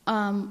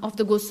of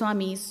the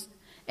Goswamis,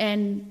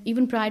 and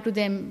even prior to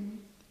them,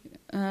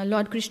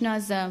 Lord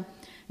Krishna's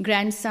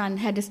grandson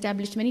had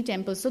established many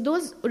temples. So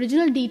those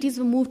original deities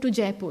were moved to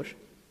Jaipur.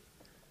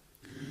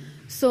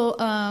 So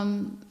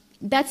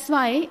that's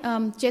why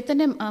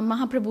Chaitanya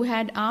Mahaprabhu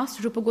had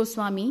asked Rupa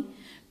Goswami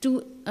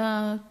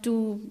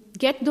to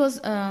get those,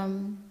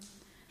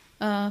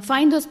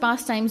 find those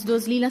pastimes,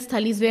 those Leela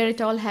Sthalis where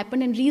it all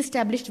happened, and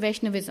re-established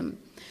Vaishnavism.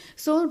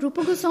 So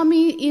Rupa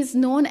Goswami is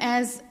known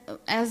as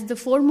the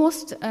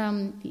foremost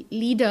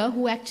leader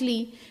who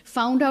actually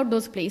found out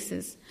those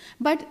places.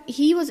 But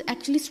he was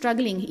actually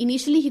struggling.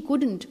 Initially he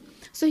couldn't.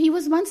 So he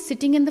was once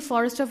sitting in the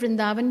forest of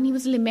Vrindavan and he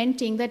was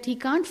lamenting that he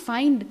can't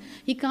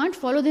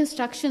follow the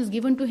instructions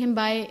given to him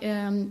by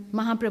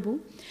Mahaprabhu,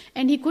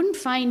 and he couldn't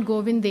find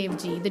Govind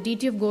Devji, the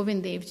deity of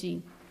Govind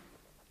Devji.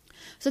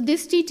 So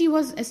this deity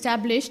was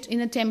established in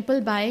a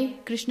temple by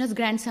Krishna's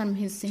grandson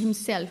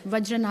himself.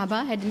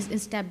 Vajranabha had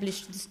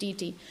established this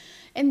deity.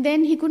 And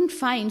then he couldn't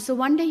find. So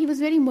one day he was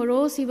very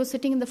morose. He was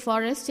sitting in the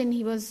forest and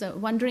he was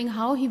wondering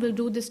how he will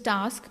do this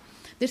task,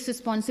 this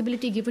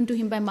responsibility given to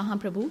him by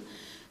Mahaprabhu.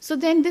 So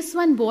then this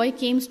one boy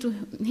came to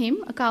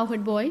him, a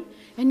cowherd boy,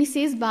 and he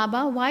says,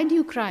 Baba, why do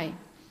you cry?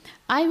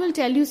 I will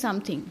tell you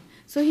something.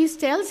 So he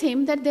tells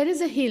him that there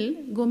is a hill,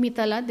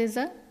 Gomitala, there's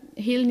a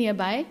hill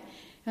nearby.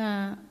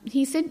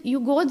 He said, you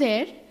go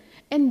there,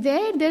 and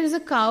there is a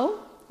cow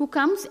who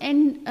comes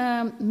and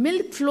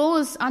milk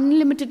flows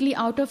unlimitedly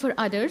out of her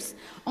udders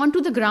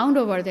onto the ground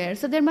over there.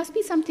 So there must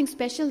be something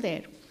special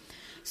there.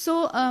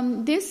 So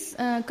this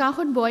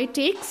cowherd boy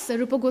takes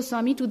Rupa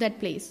Goswami to that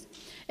place.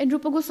 And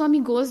Rupa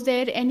Goswami goes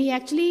there and he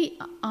actually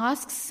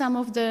asks some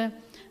of the...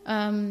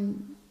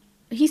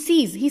 He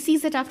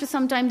sees that after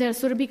some time the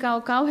Surabhi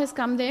cow has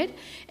come there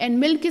and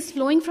milk is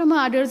flowing from her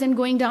udders and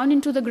going down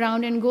into the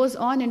ground and goes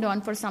on and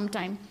on for some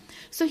time.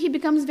 So he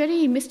becomes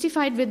very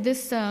mystified with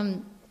this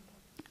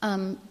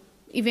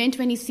event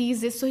when he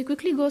sees this. So he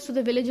quickly goes to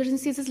the villagers and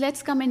says,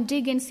 let's come and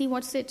dig and see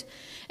what's it.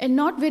 And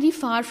not very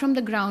far from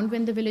the ground,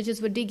 when the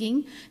villagers were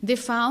digging, they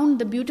found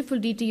the beautiful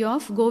deity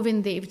of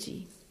Govind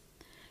Devji.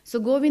 So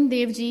Govind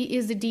Devji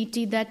is the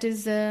deity that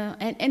is,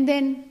 and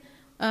then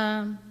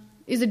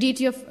is the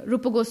deity of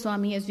Rupa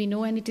Goswami, as we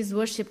know, and it is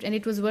worshipped, and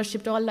it was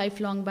worshipped all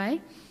lifelong by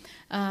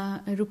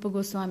Rupa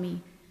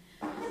Goswami.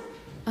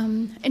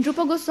 And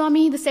Rupa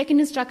Goswami, the second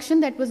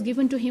instruction that was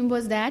given to him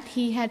was that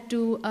he had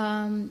to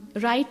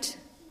write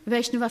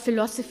Vaishnava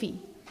philosophy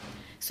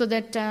so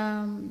that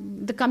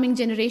the coming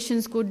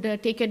generations could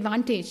take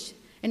advantage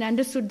and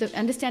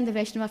understand the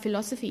Vaishnava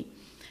philosophy.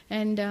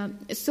 And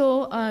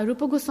so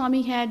Rupa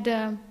Goswami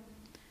had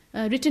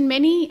written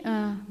many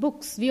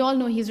books. We all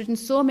know he's written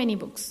so many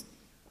books.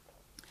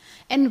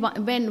 And while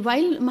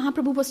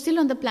Mahaprabhu was still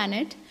on the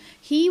planet,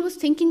 he was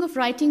thinking of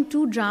writing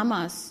 2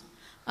 dramas.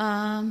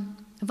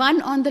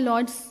 One on the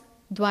Lord's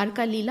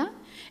Dwarka Leela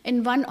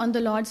and one on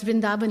the Lord's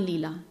Vrindavan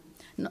Leela.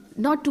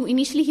 Not 2.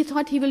 Initially he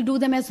thought he will do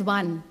them as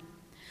one.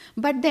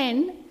 But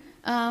then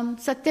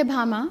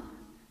Satyabhama,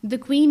 the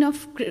queen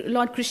of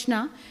Lord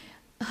Krishna,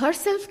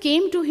 herself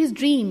came to his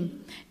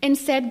dream and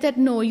said that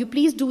no, you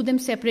please do them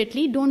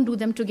separately, don't do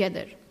them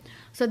together.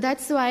 So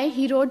that's why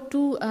he wrote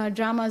 2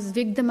 dramas,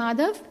 Vigdha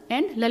Madhav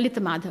and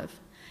Lalita Madhav.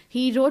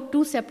 He wrote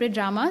 2 separate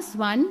dramas,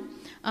 one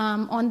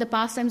on the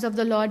pastimes of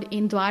the Lord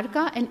in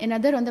Dwarka and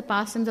another on the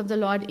pastimes of the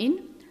Lord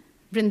in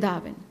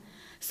Vrindavan.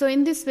 So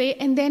in this way,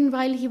 and then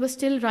while he was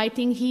still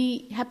writing,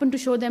 he happened to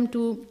show them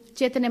to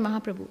Chaitanya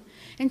Mahaprabhu.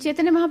 And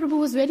Chaitanya Mahaprabhu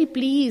was very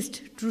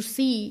pleased to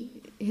see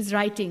his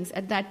writings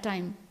at that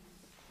time.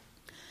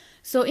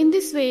 So in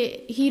this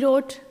way, he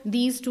wrote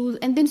these 2,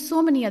 and then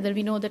so many other.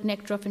 We know that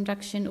Nectar of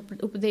Instruction,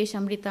 Upadesh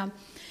Amrita.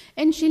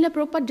 And Srila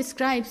Prabhupada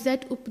describes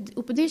that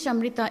Upadesh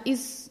Amrita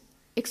is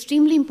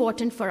extremely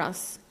important for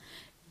us.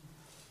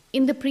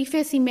 In the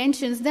preface, he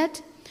mentions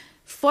that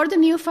for the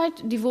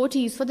neophyte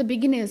devotees, for the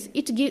beginners,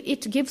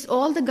 it gives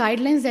all the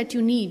guidelines that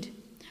you need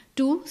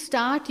to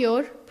start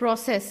your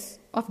process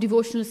of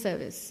devotional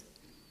service.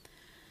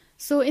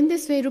 So in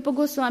this way, Rupa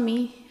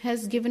Goswami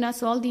has given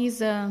us all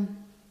these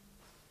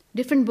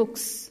different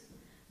books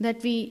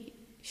that we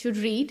should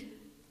read.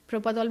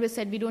 Prabhupada always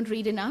said we don't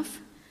read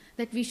enough,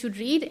 that we should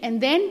read and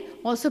then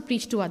also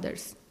preach to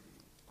others.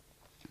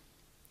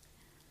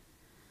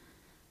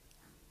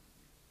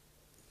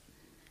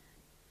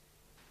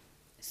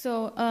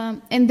 So,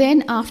 and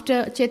then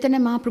after Chaitanya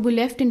Mahaprabhu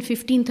left in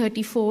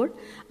 1534,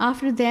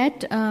 after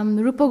that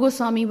Rupa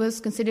Goswami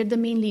was considered the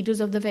main leaders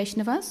of the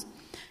Vaishnavas.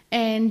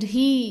 And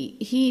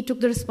he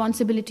took the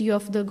responsibility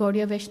of the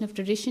Gaudiya Vaishnava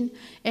tradition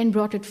and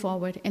brought it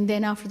forward. And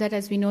then after that,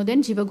 as we know,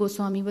 then Jiva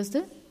Goswami was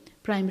the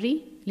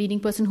primary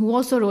leading person who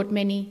also wrote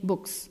many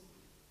books.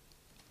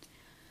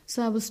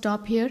 So I will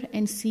stop here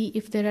and see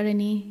if there are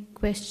any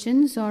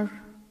questions or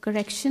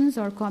corrections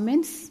or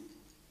comments.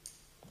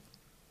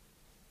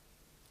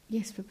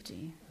 Yes,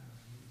 Prabhuji. You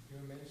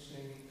were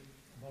mentioning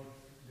about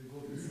the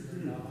gopis in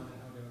Vrindavan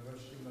and how they were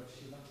worshipping Lord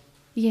Śiva.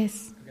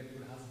 Yes. To get a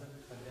good husband,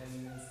 but then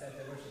instead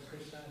they worship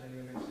Krishna, and then you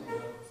were mentioning how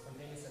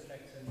spontaneous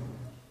attraction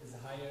is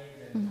higher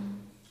than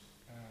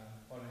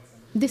following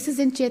something. This is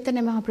in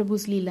Chaitanya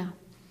Mahaprabhu's Leela.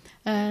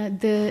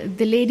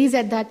 The ladies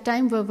at that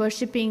time were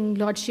worshipping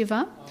Lord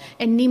Śiva,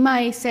 and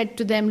Nimai said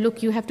to them,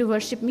 look, you have to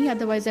worship me,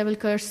 otherwise I will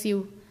curse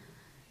you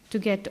to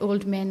get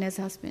old men as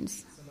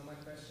husbands. So now my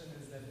question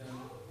is that is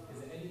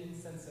there any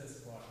instances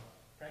for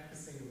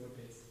practicing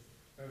devotees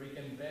where we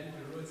can bend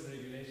the rules and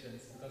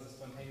regulations because of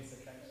spontaneous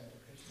attraction to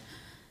Krishna?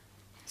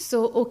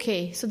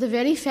 So the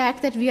very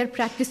fact that we are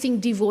practicing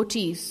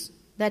devotees,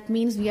 that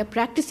means we are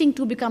practicing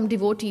to become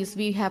devotees.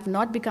 We have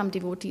not become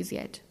devotees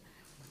yet.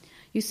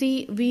 You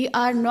see, we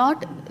are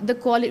not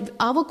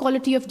our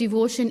quality of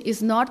devotion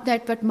is not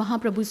that what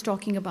Mahaprabhu is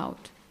talking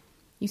about.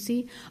 You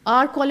see,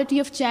 our quality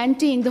of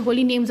chanting the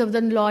holy names of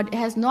the Lord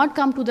has not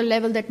come to the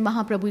level that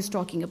Mahaprabhu is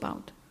talking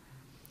about.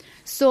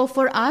 So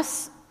for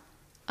us,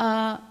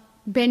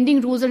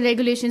 bending rules and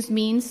regulations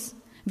means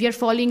we are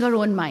following our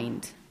own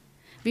mind.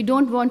 We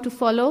don't want to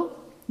follow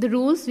the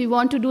rules. We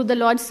want to do the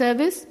Lord's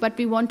service, but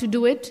we want to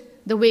do it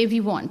the way we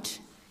want.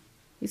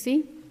 You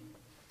see?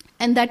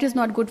 And that is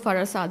not good for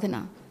our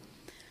sadhana.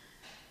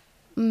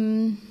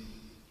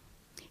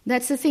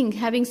 That's the thing.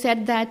 Having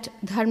said that,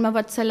 Dharma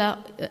Vatsala,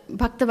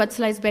 Bhakta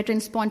Vatsala is better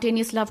and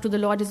spontaneous love to the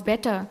Lord is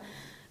better,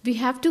 we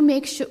have to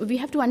make sure, we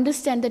have to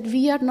understand that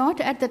we are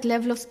not at that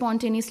level of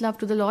spontaneous love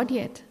to the Lord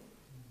yet.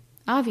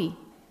 Are we?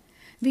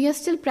 We are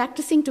still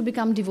practicing to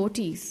become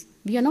devotees.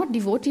 We are not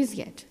devotees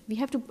yet. We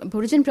have to,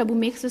 Bhujan Prabhu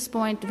makes this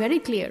point very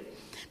clear,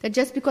 that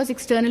just because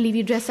externally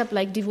we dress up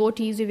like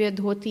devotees, we wear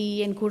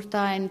dhoti and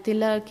kurta and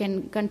tilak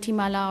and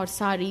kantimala or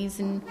saris,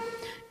 and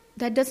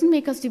that doesn't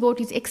make us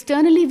devotees.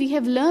 Externally we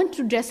have learned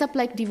to dress up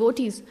like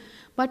devotees,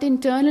 but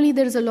internally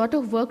there is a lot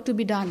of work to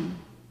be done.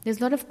 There's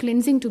a lot of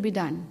cleansing to be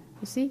done,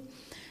 you see.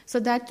 So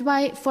that's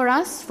why for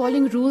us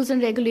following rules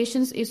and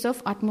regulations is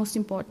of utmost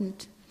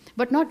importance.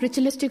 But not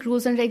ritualistic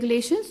rules and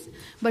regulations,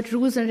 but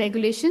rules and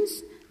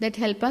regulations that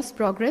help us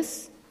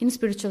progress in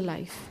spiritual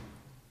life.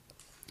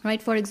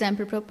 Right? For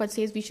example, Prabhupada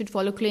says we should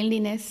follow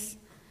cleanliness,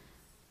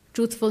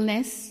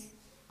 truthfulness,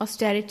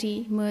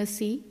 austerity,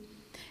 mercy.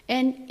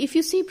 And if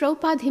you see,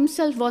 Prabhupada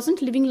himself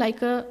wasn't living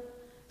like a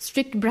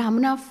strict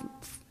Brahmana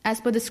as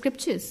per the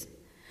scriptures.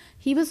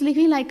 He was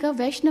living like a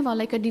Vaishnava,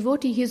 like a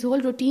devotee. His whole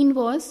routine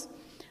was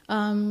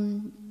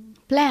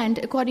planned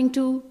according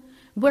to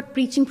what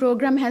preaching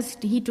program has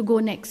he to go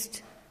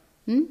next.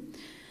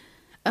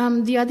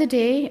 The other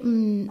day,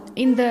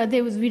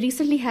 we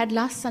recently had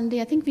last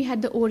Sunday, I think we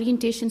had the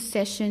orientation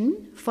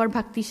session for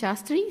Bhakti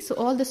Shastri. So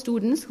all the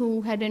students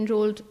who had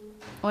enrolled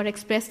or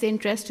expressed their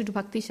interest to do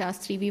Bhakti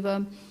Shastri, we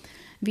were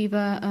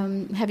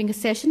having a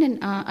session,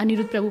 and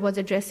Anirudh Prabhu was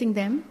addressing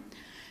them.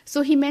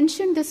 So he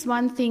mentioned this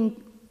one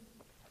thing.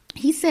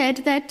 He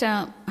said that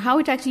how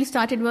it actually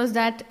started was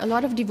that a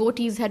lot of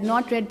devotees had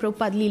not read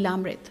Prabhupada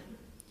Leelamrit.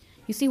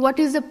 You see, what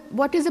is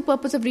the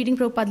purpose of reading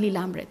Prabhupada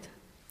Leelamrit?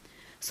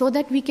 So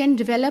that we can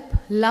develop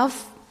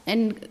love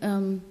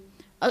and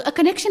a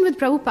connection with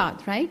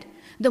Prabhupada, right?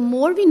 The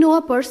more we know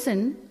a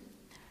person,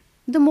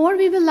 the more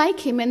we will like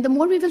him and the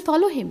more we will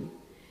follow him.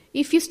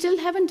 If you still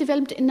haven't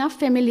developed enough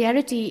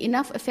familiarity,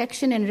 enough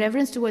affection and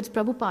reverence towards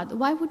Prabhupada,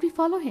 why would we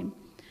follow him?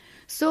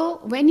 So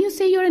when you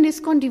say you're an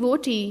ISKCON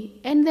devotee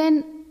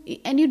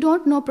and you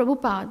don't know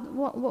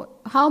Prabhupada,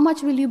 how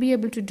much will you be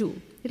able to do?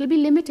 It'll be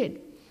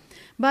limited.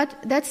 But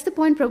that's the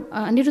point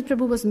Anirudh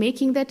Prabhu was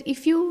making, that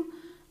if you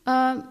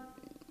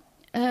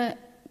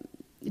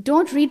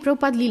don't read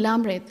Prabhupada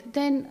Leelamrit,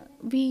 then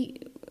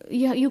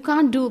you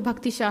can't do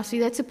Bhakti Shastri.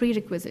 That's a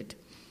prerequisite.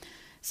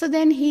 So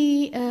then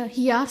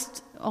he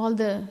asked all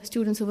the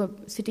students who were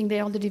sitting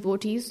there, all the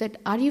devotees, that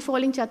are you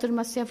following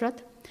Chaturmasya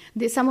Vrat?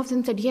 Some of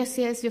them said, yes,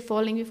 we're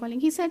following.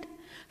 He said,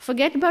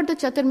 forget about the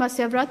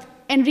Chaturmasya Vrat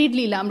and read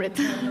Leelamrit.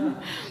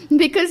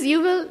 Because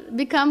you will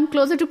become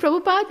closer to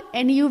Prabhupada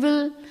and you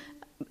will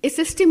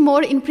assist him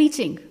more in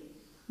preaching.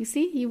 You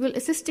see, you will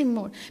assist him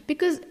more.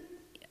 Because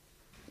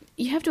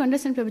you have to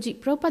understand, Prabhuji,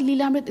 Prabhupada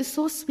Leelamrit is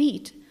so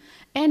sweet,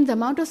 and the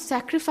amount of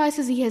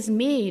sacrifices he has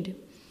made,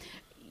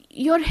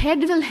 your head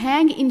will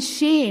hang in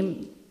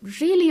shame.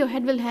 Really, your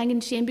head will hang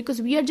in shame,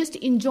 because we are just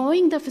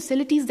enjoying the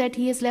facilities that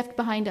he has left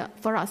behind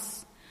for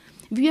us.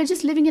 We are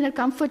just living in our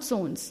comfort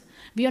zones.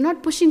 We are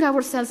not pushing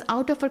ourselves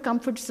out of our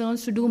comfort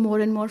zones to do more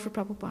and more for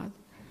Prabhupada.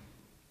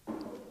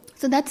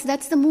 So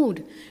that's the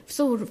mood.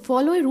 So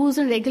follow rules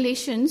and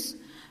regulations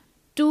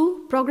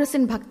to progress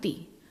in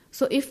bhakti.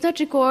 So if that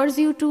requires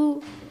you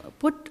to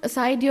put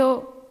aside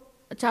your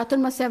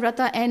Chaturmasya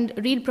Vrata and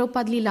read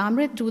Prabhupada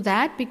Leelamrit, do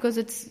that,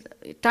 because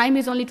time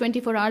is only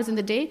 24 hours in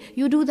the day,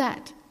 you do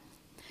that.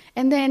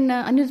 And then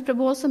Anirudh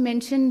Prabhu also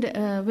mentioned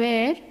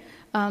where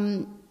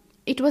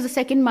it was the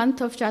second month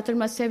of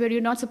Chaturmasya where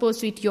you're not supposed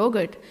to eat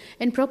yogurt.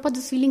 And Prabhupada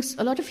was feeling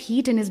a lot of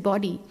heat in his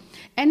body.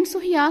 And so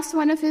he asked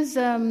one of his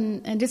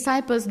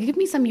disciples, give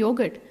me some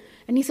yogurt.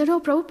 And he said, oh,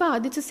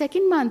 Prabhupada, it's the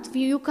second month,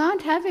 you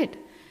can't have it.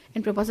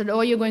 And Prabhupada said,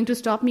 oh, you're going to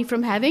stop me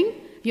from having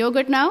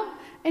yogurt now?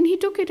 And he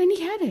took it and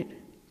he had it.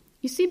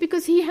 You see,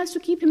 because he has to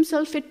keep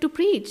himself fit to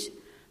preach.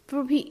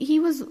 He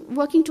was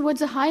working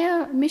towards a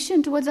higher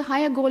mission, towards a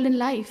higher goal in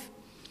life.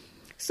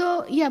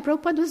 So,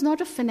 Prabhupada was not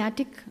a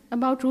fanatic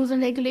about rules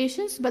and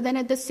regulations, but then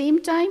at the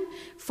same time,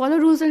 follow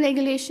rules and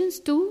regulations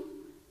to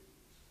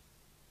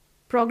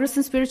progress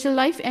in spiritual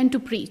life and to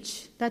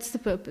preach. That's the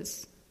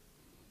purpose.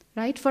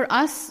 Right? For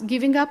us,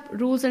 giving up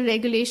rules and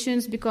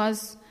regulations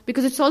because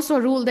it's also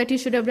a rule that you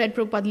should have read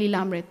Prabhupada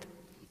Leelamrit.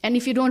 And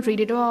if you don't read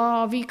it,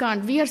 we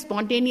can't. We are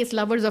spontaneous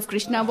lovers of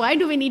Krishna. Why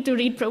do we need to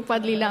read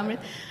Prabhupada Leelamrit?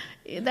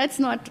 That's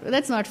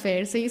not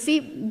fair. So you see,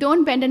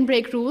 don't bend and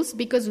break rules,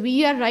 because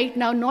we are right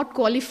now not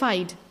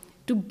qualified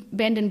to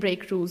bend and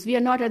break rules. We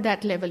are not at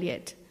that level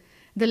yet.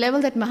 The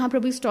level that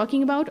Mahaprabhu is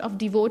talking about of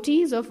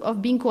devotees,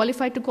 of being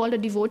qualified to call a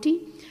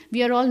devotee,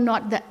 we are all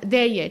not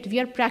there yet. We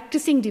are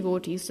practicing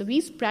devotees. So we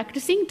are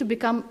practicing to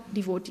become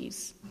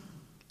devotees.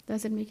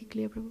 Does that make it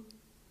clear, Prabhu?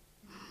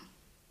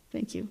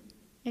 Thank you.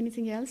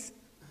 Anything else?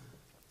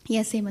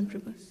 Yes, Hemant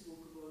Prabhu.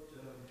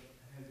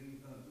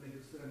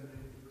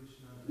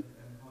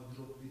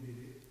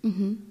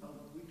 Mm-hmm.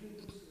 We can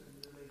do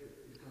surrender, like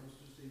it comes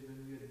to say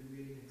when we are in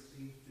an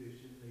extreme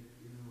situation, like,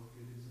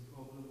 okay, there's a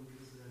problem with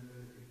the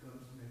surrender, it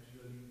comes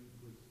naturally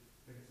with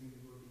practicing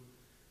devotee.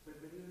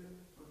 But when you're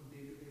on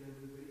day-to-day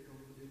level, very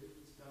comfortable,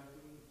 start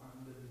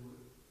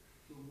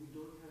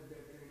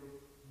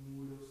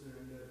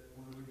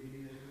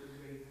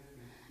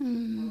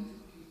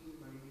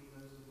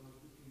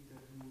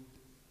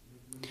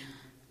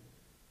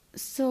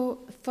So,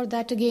 for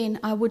that again,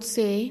 I would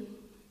say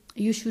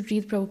you should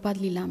read Prabhupada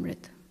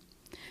Lilamrit.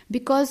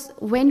 Because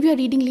when we are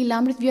reading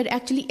Lilamrit, we are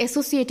actually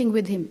associating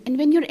with him. And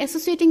when you're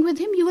associating with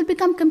him, you will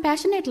become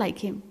compassionate like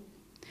him.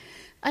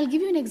 I'll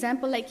give you an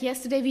example. Like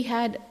yesterday, we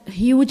had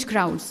huge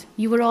crowds.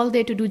 You were all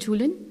there to do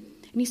Jhulan.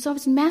 And you saw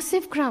this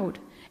massive crowd.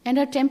 And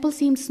our temple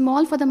seemed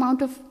small for the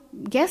amount of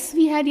guests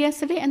we had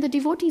yesterday and the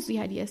devotees we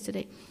had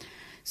yesterday.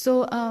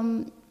 So,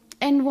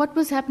 and what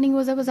was happening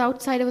was I was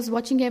outside, I was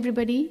watching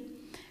everybody.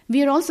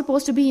 We are all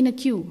supposed to be in a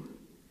queue.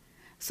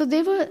 So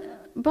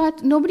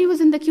but nobody was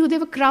in the queue, they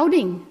were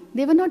crowding.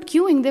 They were not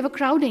queuing, they were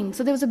crowding.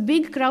 So there was a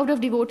big crowd of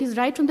devotees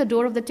right from the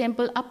door of the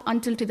temple up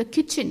until to the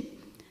kitchen.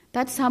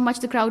 That's how much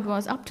the crowd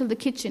was, up till the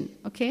kitchen,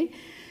 okay?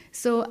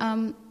 So,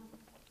 and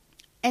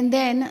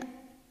then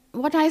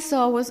what I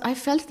saw was, I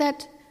felt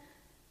that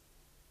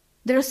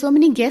there are so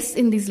many guests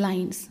in these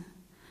lines.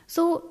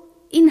 So,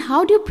 in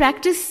how do you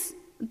practice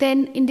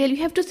then in Delhi?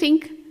 You have to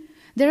think,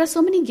 there are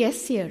so many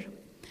guests here.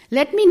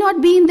 Let me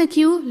not be in the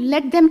queue,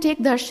 let them take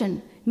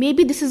darshan.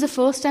 Maybe this is the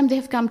first time they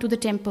have come to the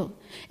temple.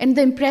 And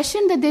the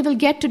impression that they will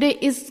get today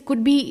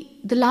could be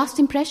the last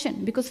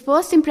impression, because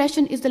first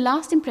impression is the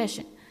last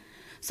impression.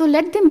 So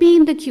let them be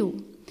in the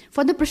queue.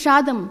 For the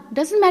prasadam,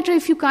 doesn't matter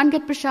if you can't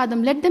get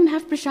prasadam, let them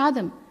have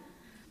prasadam.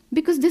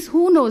 Because this,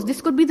 who knows,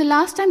 this could be the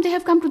last time they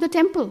have come to the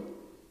temple.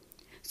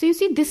 So you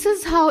see, this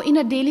is how in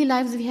our daily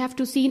lives we have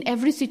to see in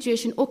every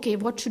situation, okay,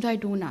 what should I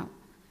do now?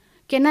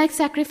 Can I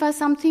sacrifice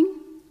something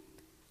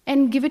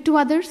and give it to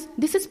others?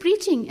 This is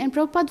preaching, and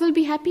Prabhupada will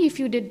be happy if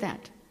you did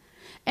that.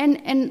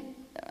 And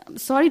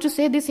sorry to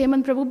say this,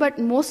 Hemant Prabhu, but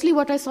mostly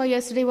what I saw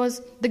yesterday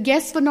was the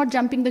guests were not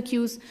jumping the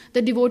queues,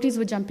 the devotees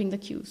were jumping the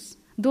queues.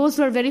 Those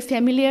who are very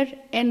familiar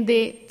and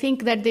they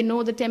think that they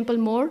know the temple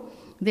more,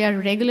 they are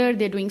regular,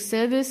 they're doing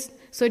service,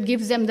 so it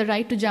gives them the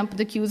right to jump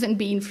the queues and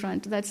be in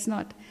front. That's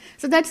not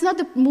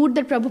the mood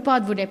that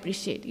Prabhupada would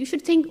appreciate. You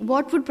should think,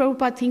 what would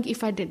Prabhupada think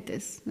if I did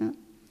this? No?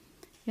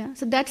 Yeah,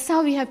 so that's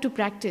how we have to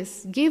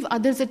practice. Give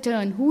others a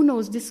turn. Who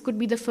knows, this could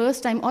be the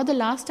first time or the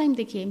last time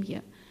they came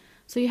here.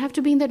 So you have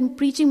to be in that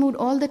preaching mood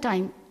all the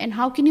time. And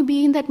how can you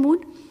be in that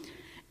mood?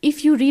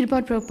 If you read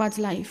about Prabhupada's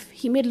life,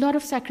 he made a lot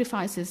of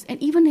sacrifices.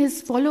 And even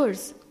his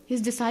followers,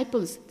 his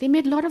disciples, they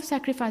made a lot of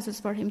sacrifices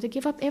for him. They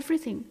gave up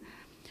everything.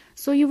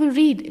 So you will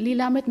read,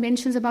 Lilamrit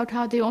mentions about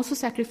how they also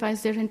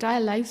sacrificed their entire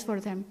lives for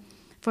him.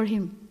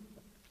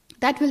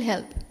 That will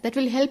help. That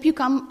will help you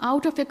come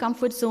out of your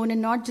comfort zone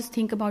and not just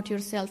think about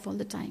yourself all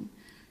the time.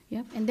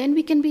 Yeah? And then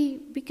we can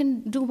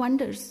do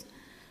wonders.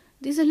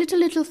 These are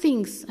little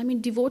things. I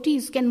mean,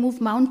 devotees can move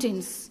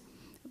mountains,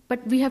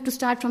 but we have to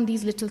start from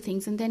these little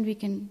things, and then we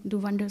can do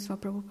wonders for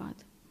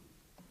Prabhupada.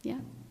 Yeah?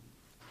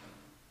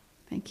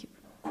 Thank you.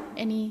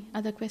 Any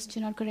other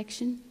question or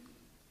correction?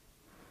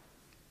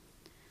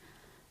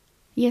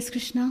 Yes,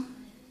 Krishna?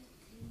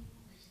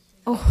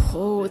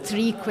 Oh,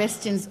 3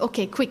 questions.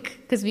 Okay, quick,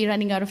 because we're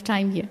running out of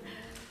time here.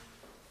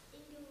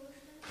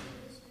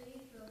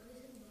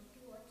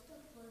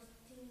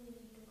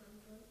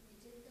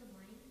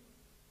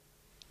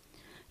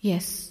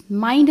 Yes,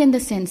 mind and the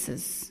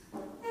senses.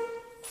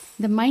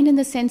 The mind and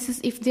the senses,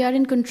 if they are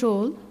in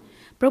control,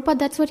 Prabhupada,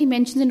 that's what he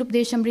mentions in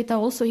Upadeshamrita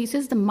also. He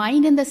says the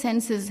mind and the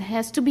senses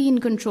has to be in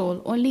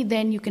control. Only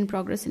then you can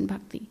progress in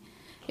bhakti.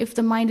 If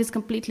the mind is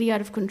completely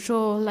out of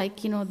control, like,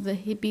 the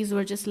hippies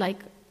were just like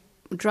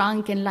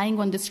drunk and lying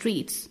on the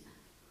streets,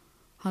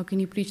 how can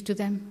you preach to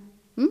them?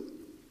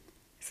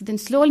 So then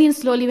slowly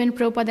when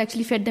Prabhupada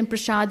actually fed them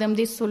prasadam,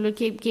 they slowly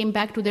came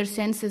back to their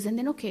senses, and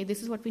then, okay,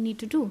 this is what we need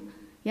to do.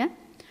 Yeah?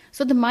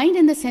 So the mind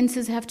and the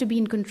senses have to be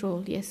in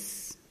control,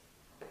 yes.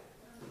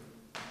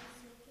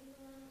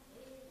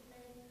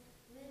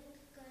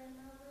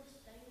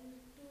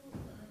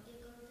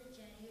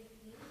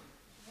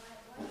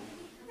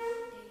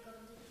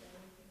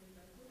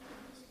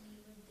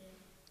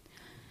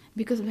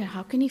 Because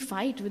how can he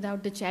fight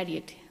without the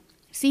chariot?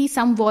 See,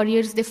 some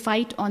warriors, they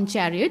fight on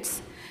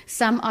chariots,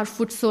 some are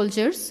foot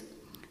soldiers,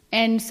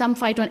 and some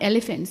fight on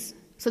elephants.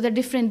 So they're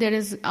different. There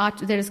is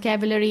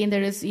cavalry, and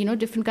there is,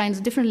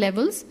 different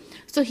levels.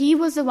 So he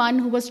was the one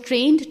who was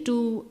trained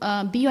to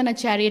be on a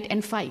chariot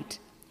and fight.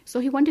 So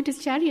he wanted his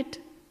chariot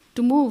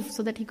to move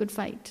so that he could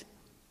fight.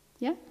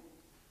 Yeah?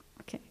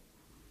 Okay.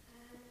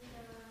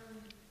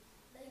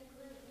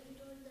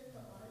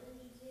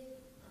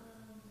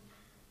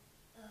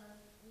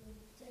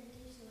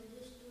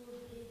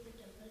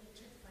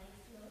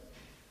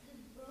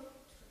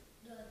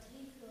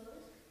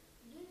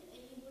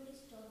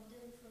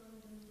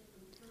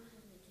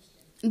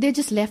 They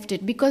just left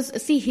it because,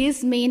 see,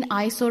 his main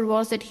eyesore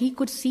was that he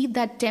could see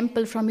that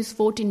temple from his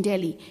fort in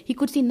Delhi. He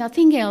could see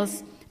nothing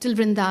else till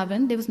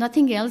Vrindavan. There was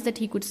nothing else that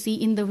he could see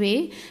in the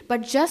way,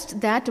 but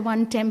just that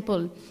one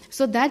temple.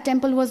 So that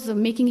temple was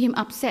making him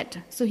upset.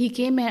 So he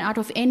came and out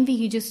of envy,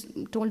 he just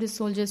told his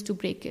soldiers to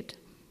break it.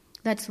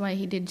 That's why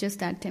he did just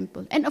that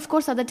temple. And of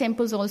course other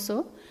temples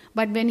also.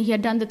 But when he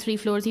had done the 3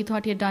 floors, he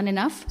thought he had done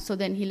enough. So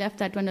then he left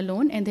that one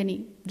alone, and then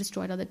he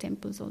destroyed other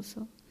temples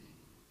also.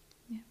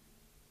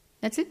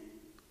 That's it?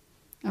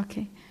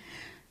 Okay.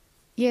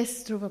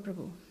 Yes, Dhruva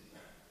Prabhu.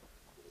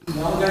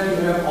 Now that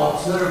you have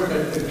observed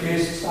that the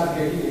guests are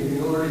getting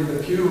ignored in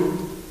the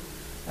queue,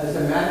 as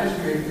a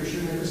management, you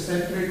should make a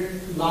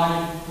separate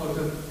line for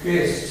the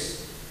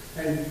guests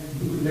and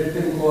let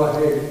them go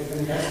ahead.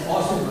 And that's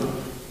possible.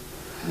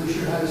 We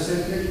should have a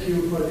separate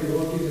queue for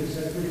devotees and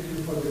separate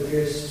queue for the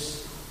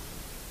guests.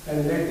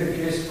 And let the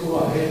guests go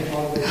ahead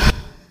all the time.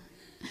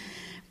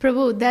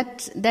 Prabhu,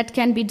 that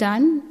can be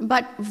done,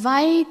 but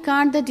why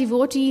can't the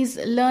devotees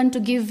learn to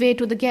give way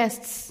to the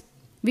guests?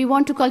 We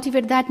want to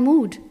cultivate that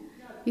mood.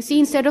 You see,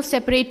 instead of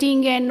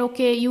separating and,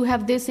 okay, you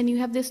have this and you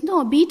have this,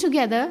 no, be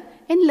together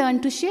and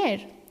learn to share.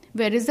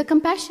 Where is the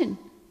compassion?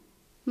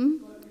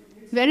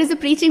 Where is the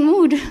preaching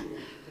mood?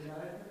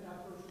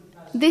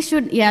 They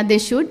should.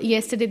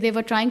 Yesterday they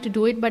were trying to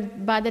do it,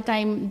 but by the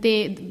time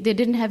they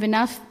didn't have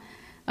enough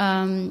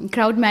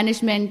crowd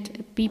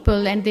management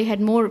people, and they had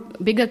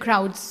bigger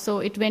crowds, so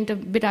it went a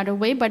bit out of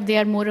way, but they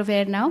are more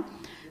aware now.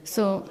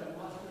 So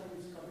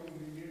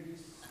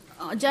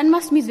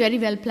Janmashtami is very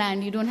well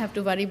planned. You don't have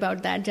to worry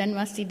about that.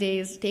 Janmashtami day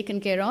is taken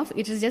care of.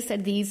 It is just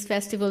at these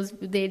festivals,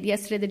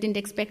 yesterday they didn't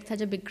expect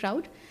such a big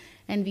crowd,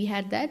 and we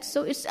had that.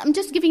 So I'm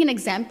just giving an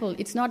example.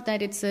 It's not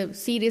that it's a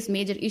serious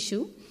major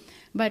issue,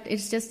 but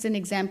it's just an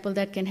example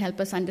that can help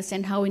us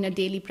understand how in a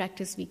daily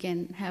practice we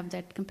can have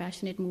that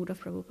compassionate mood of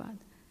Prabhupada.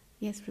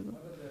 Yes, Prabhu.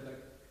 What are the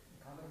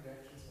karmic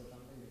reactions for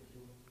something that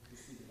you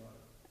see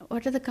about?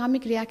 What are the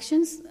karmic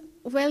reactions?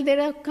 Well,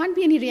 can't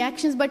be any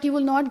reactions, but you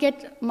will not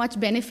get much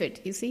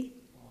benefit, you see.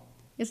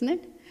 Isn't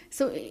it?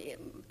 So,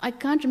 I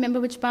can't remember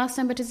which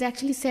pastime, but it's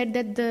actually said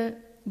that the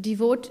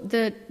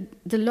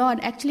Lord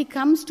actually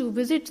comes to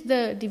visit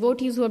the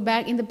devotees who are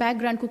back in the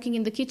background cooking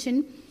in the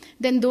kitchen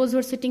than those who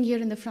are sitting here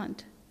in the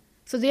front.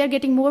 So they are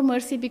getting more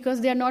mercy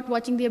because they are not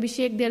watching the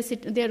Abhishek,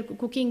 they are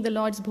cooking the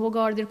Lord's bhoga,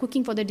 or they are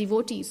cooking for the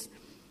devotees,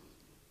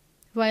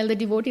 while the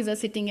devotees are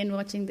sitting and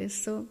watching this.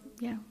 So,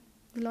 yeah,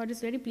 the Lord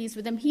is very pleased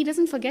with them. He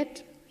doesn't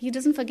forget. He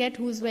doesn't forget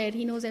who's where.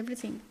 He knows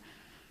everything.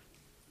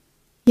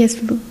 Yes,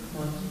 Prabhu. In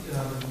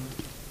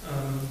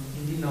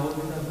the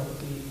Navamita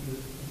Bhakti,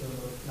 with the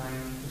 9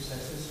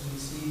 processes, we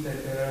see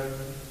that there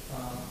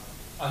are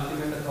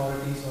ultimate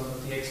authorities or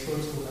the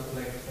experts who have,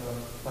 like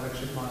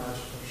Parikshit Maharaj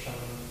or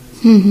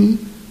Shravana.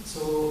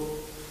 So,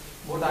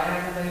 what I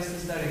analyzed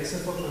is that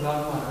except for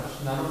Prahlad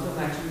Maharaj, none of them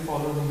actually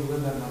follow the Yuga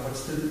Dharma, but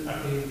still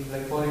attain.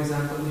 Like, for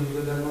example, the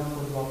Yuga Dharma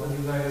for Dwapara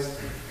Yuga is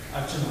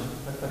Archana,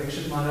 but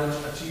Parikshit Maharaj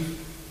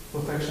achieved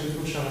perfection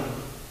through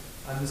Shravana.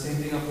 And the same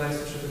thing applies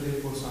to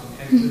Shukadeva Goswami.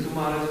 And Ritu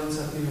Maharaj in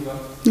Satya Yuga,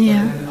 but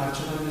then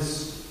Archana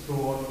is through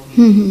what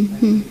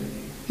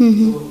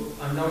So,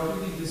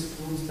 undoubtedly, this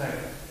proves that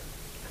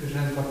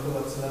Krishna is Bhakta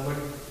Vatsala, but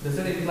does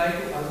it imply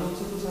to us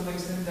also to some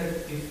extent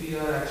that if we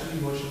are actually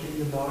worshipping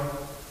the Lord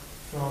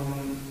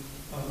from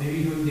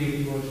maybe doing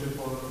daily worship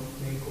or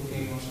doing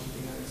cooking or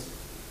something else,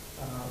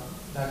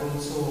 that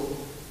also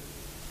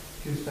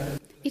gives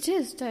benefit? It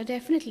is,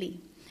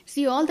 definitely.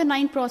 See, all the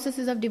 9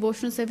 processes of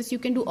devotional service, you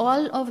can do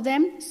all of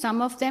them,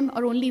 some of them,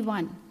 or only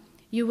one.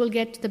 You will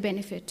get the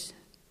benefit.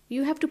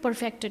 You have to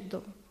perfect it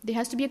though. There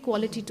has to be a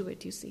quality to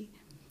it, you see.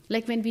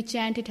 Like when we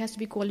chant, it has to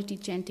be quality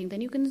chanting.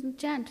 Then you can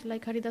chant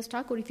like Haridas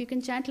Thakur. If you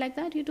can chant like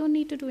that, you don't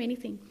need to do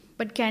anything.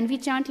 But can we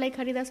chant like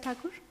Haridas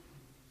Thakur?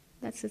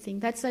 That's the thing.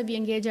 That's why we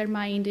engage our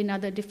mind in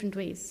other different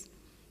ways.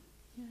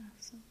 Yeah.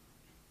 So,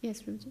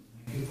 yes, Prabhuji.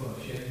 Thank you for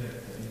sharing that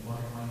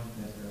important point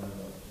that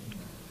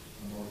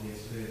about the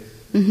experience.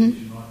 Mm-hmm. We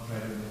should not try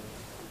to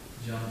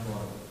jump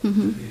or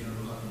look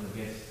after the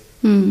guests.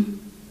 Mm.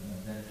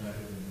 Then try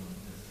to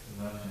just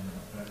rush and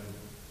try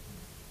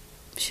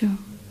to. Sure.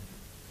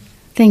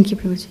 Thank you,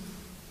 Prabhuji.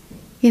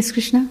 Yes,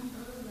 Krishna? I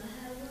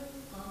have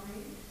one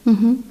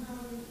comment.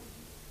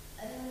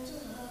 I also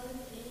heard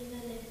in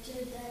a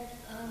lecture that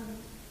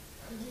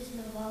this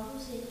Navabu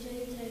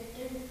century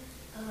threatened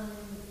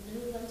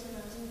Rupa and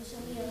Sanatana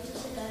Goswami. He also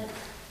said,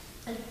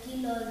 I'll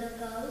kill all the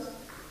cows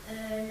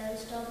and I'll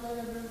stop all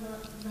the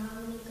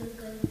Brahmanical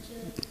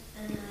culture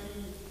and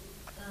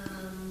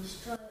I'll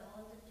destroy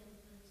all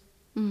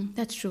the temples.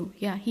 That's true.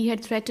 Yeah, he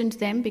had threatened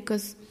them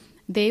because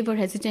they were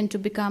hesitant to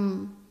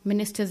become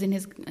ministers in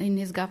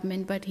his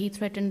government, but he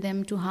threatened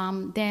them to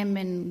harm them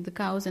and the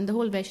cows and the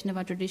whole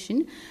Vaishnava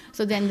tradition.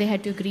 So then they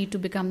had to agree to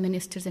become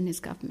ministers in his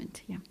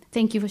government. Yeah.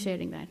 Thank you for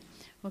sharing that.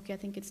 Okay, I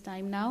think it's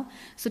time now.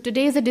 So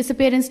today is the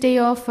disappearance day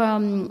of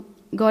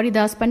Gauri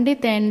Das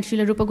Pandit and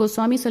Srila Rupa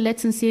Goswami. So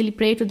let's sincerely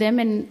pray to them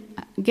and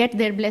get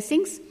their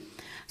blessings.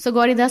 So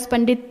Gauri Das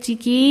Pandit ji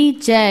ki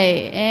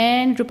jai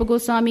and Rupa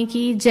Goswami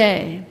ki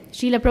jai.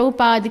 Srila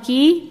Prabhupada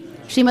ki,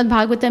 Śrīmad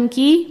Bhāgavatam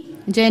ki,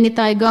 Jai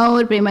Nitai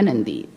Gaur Premanandi.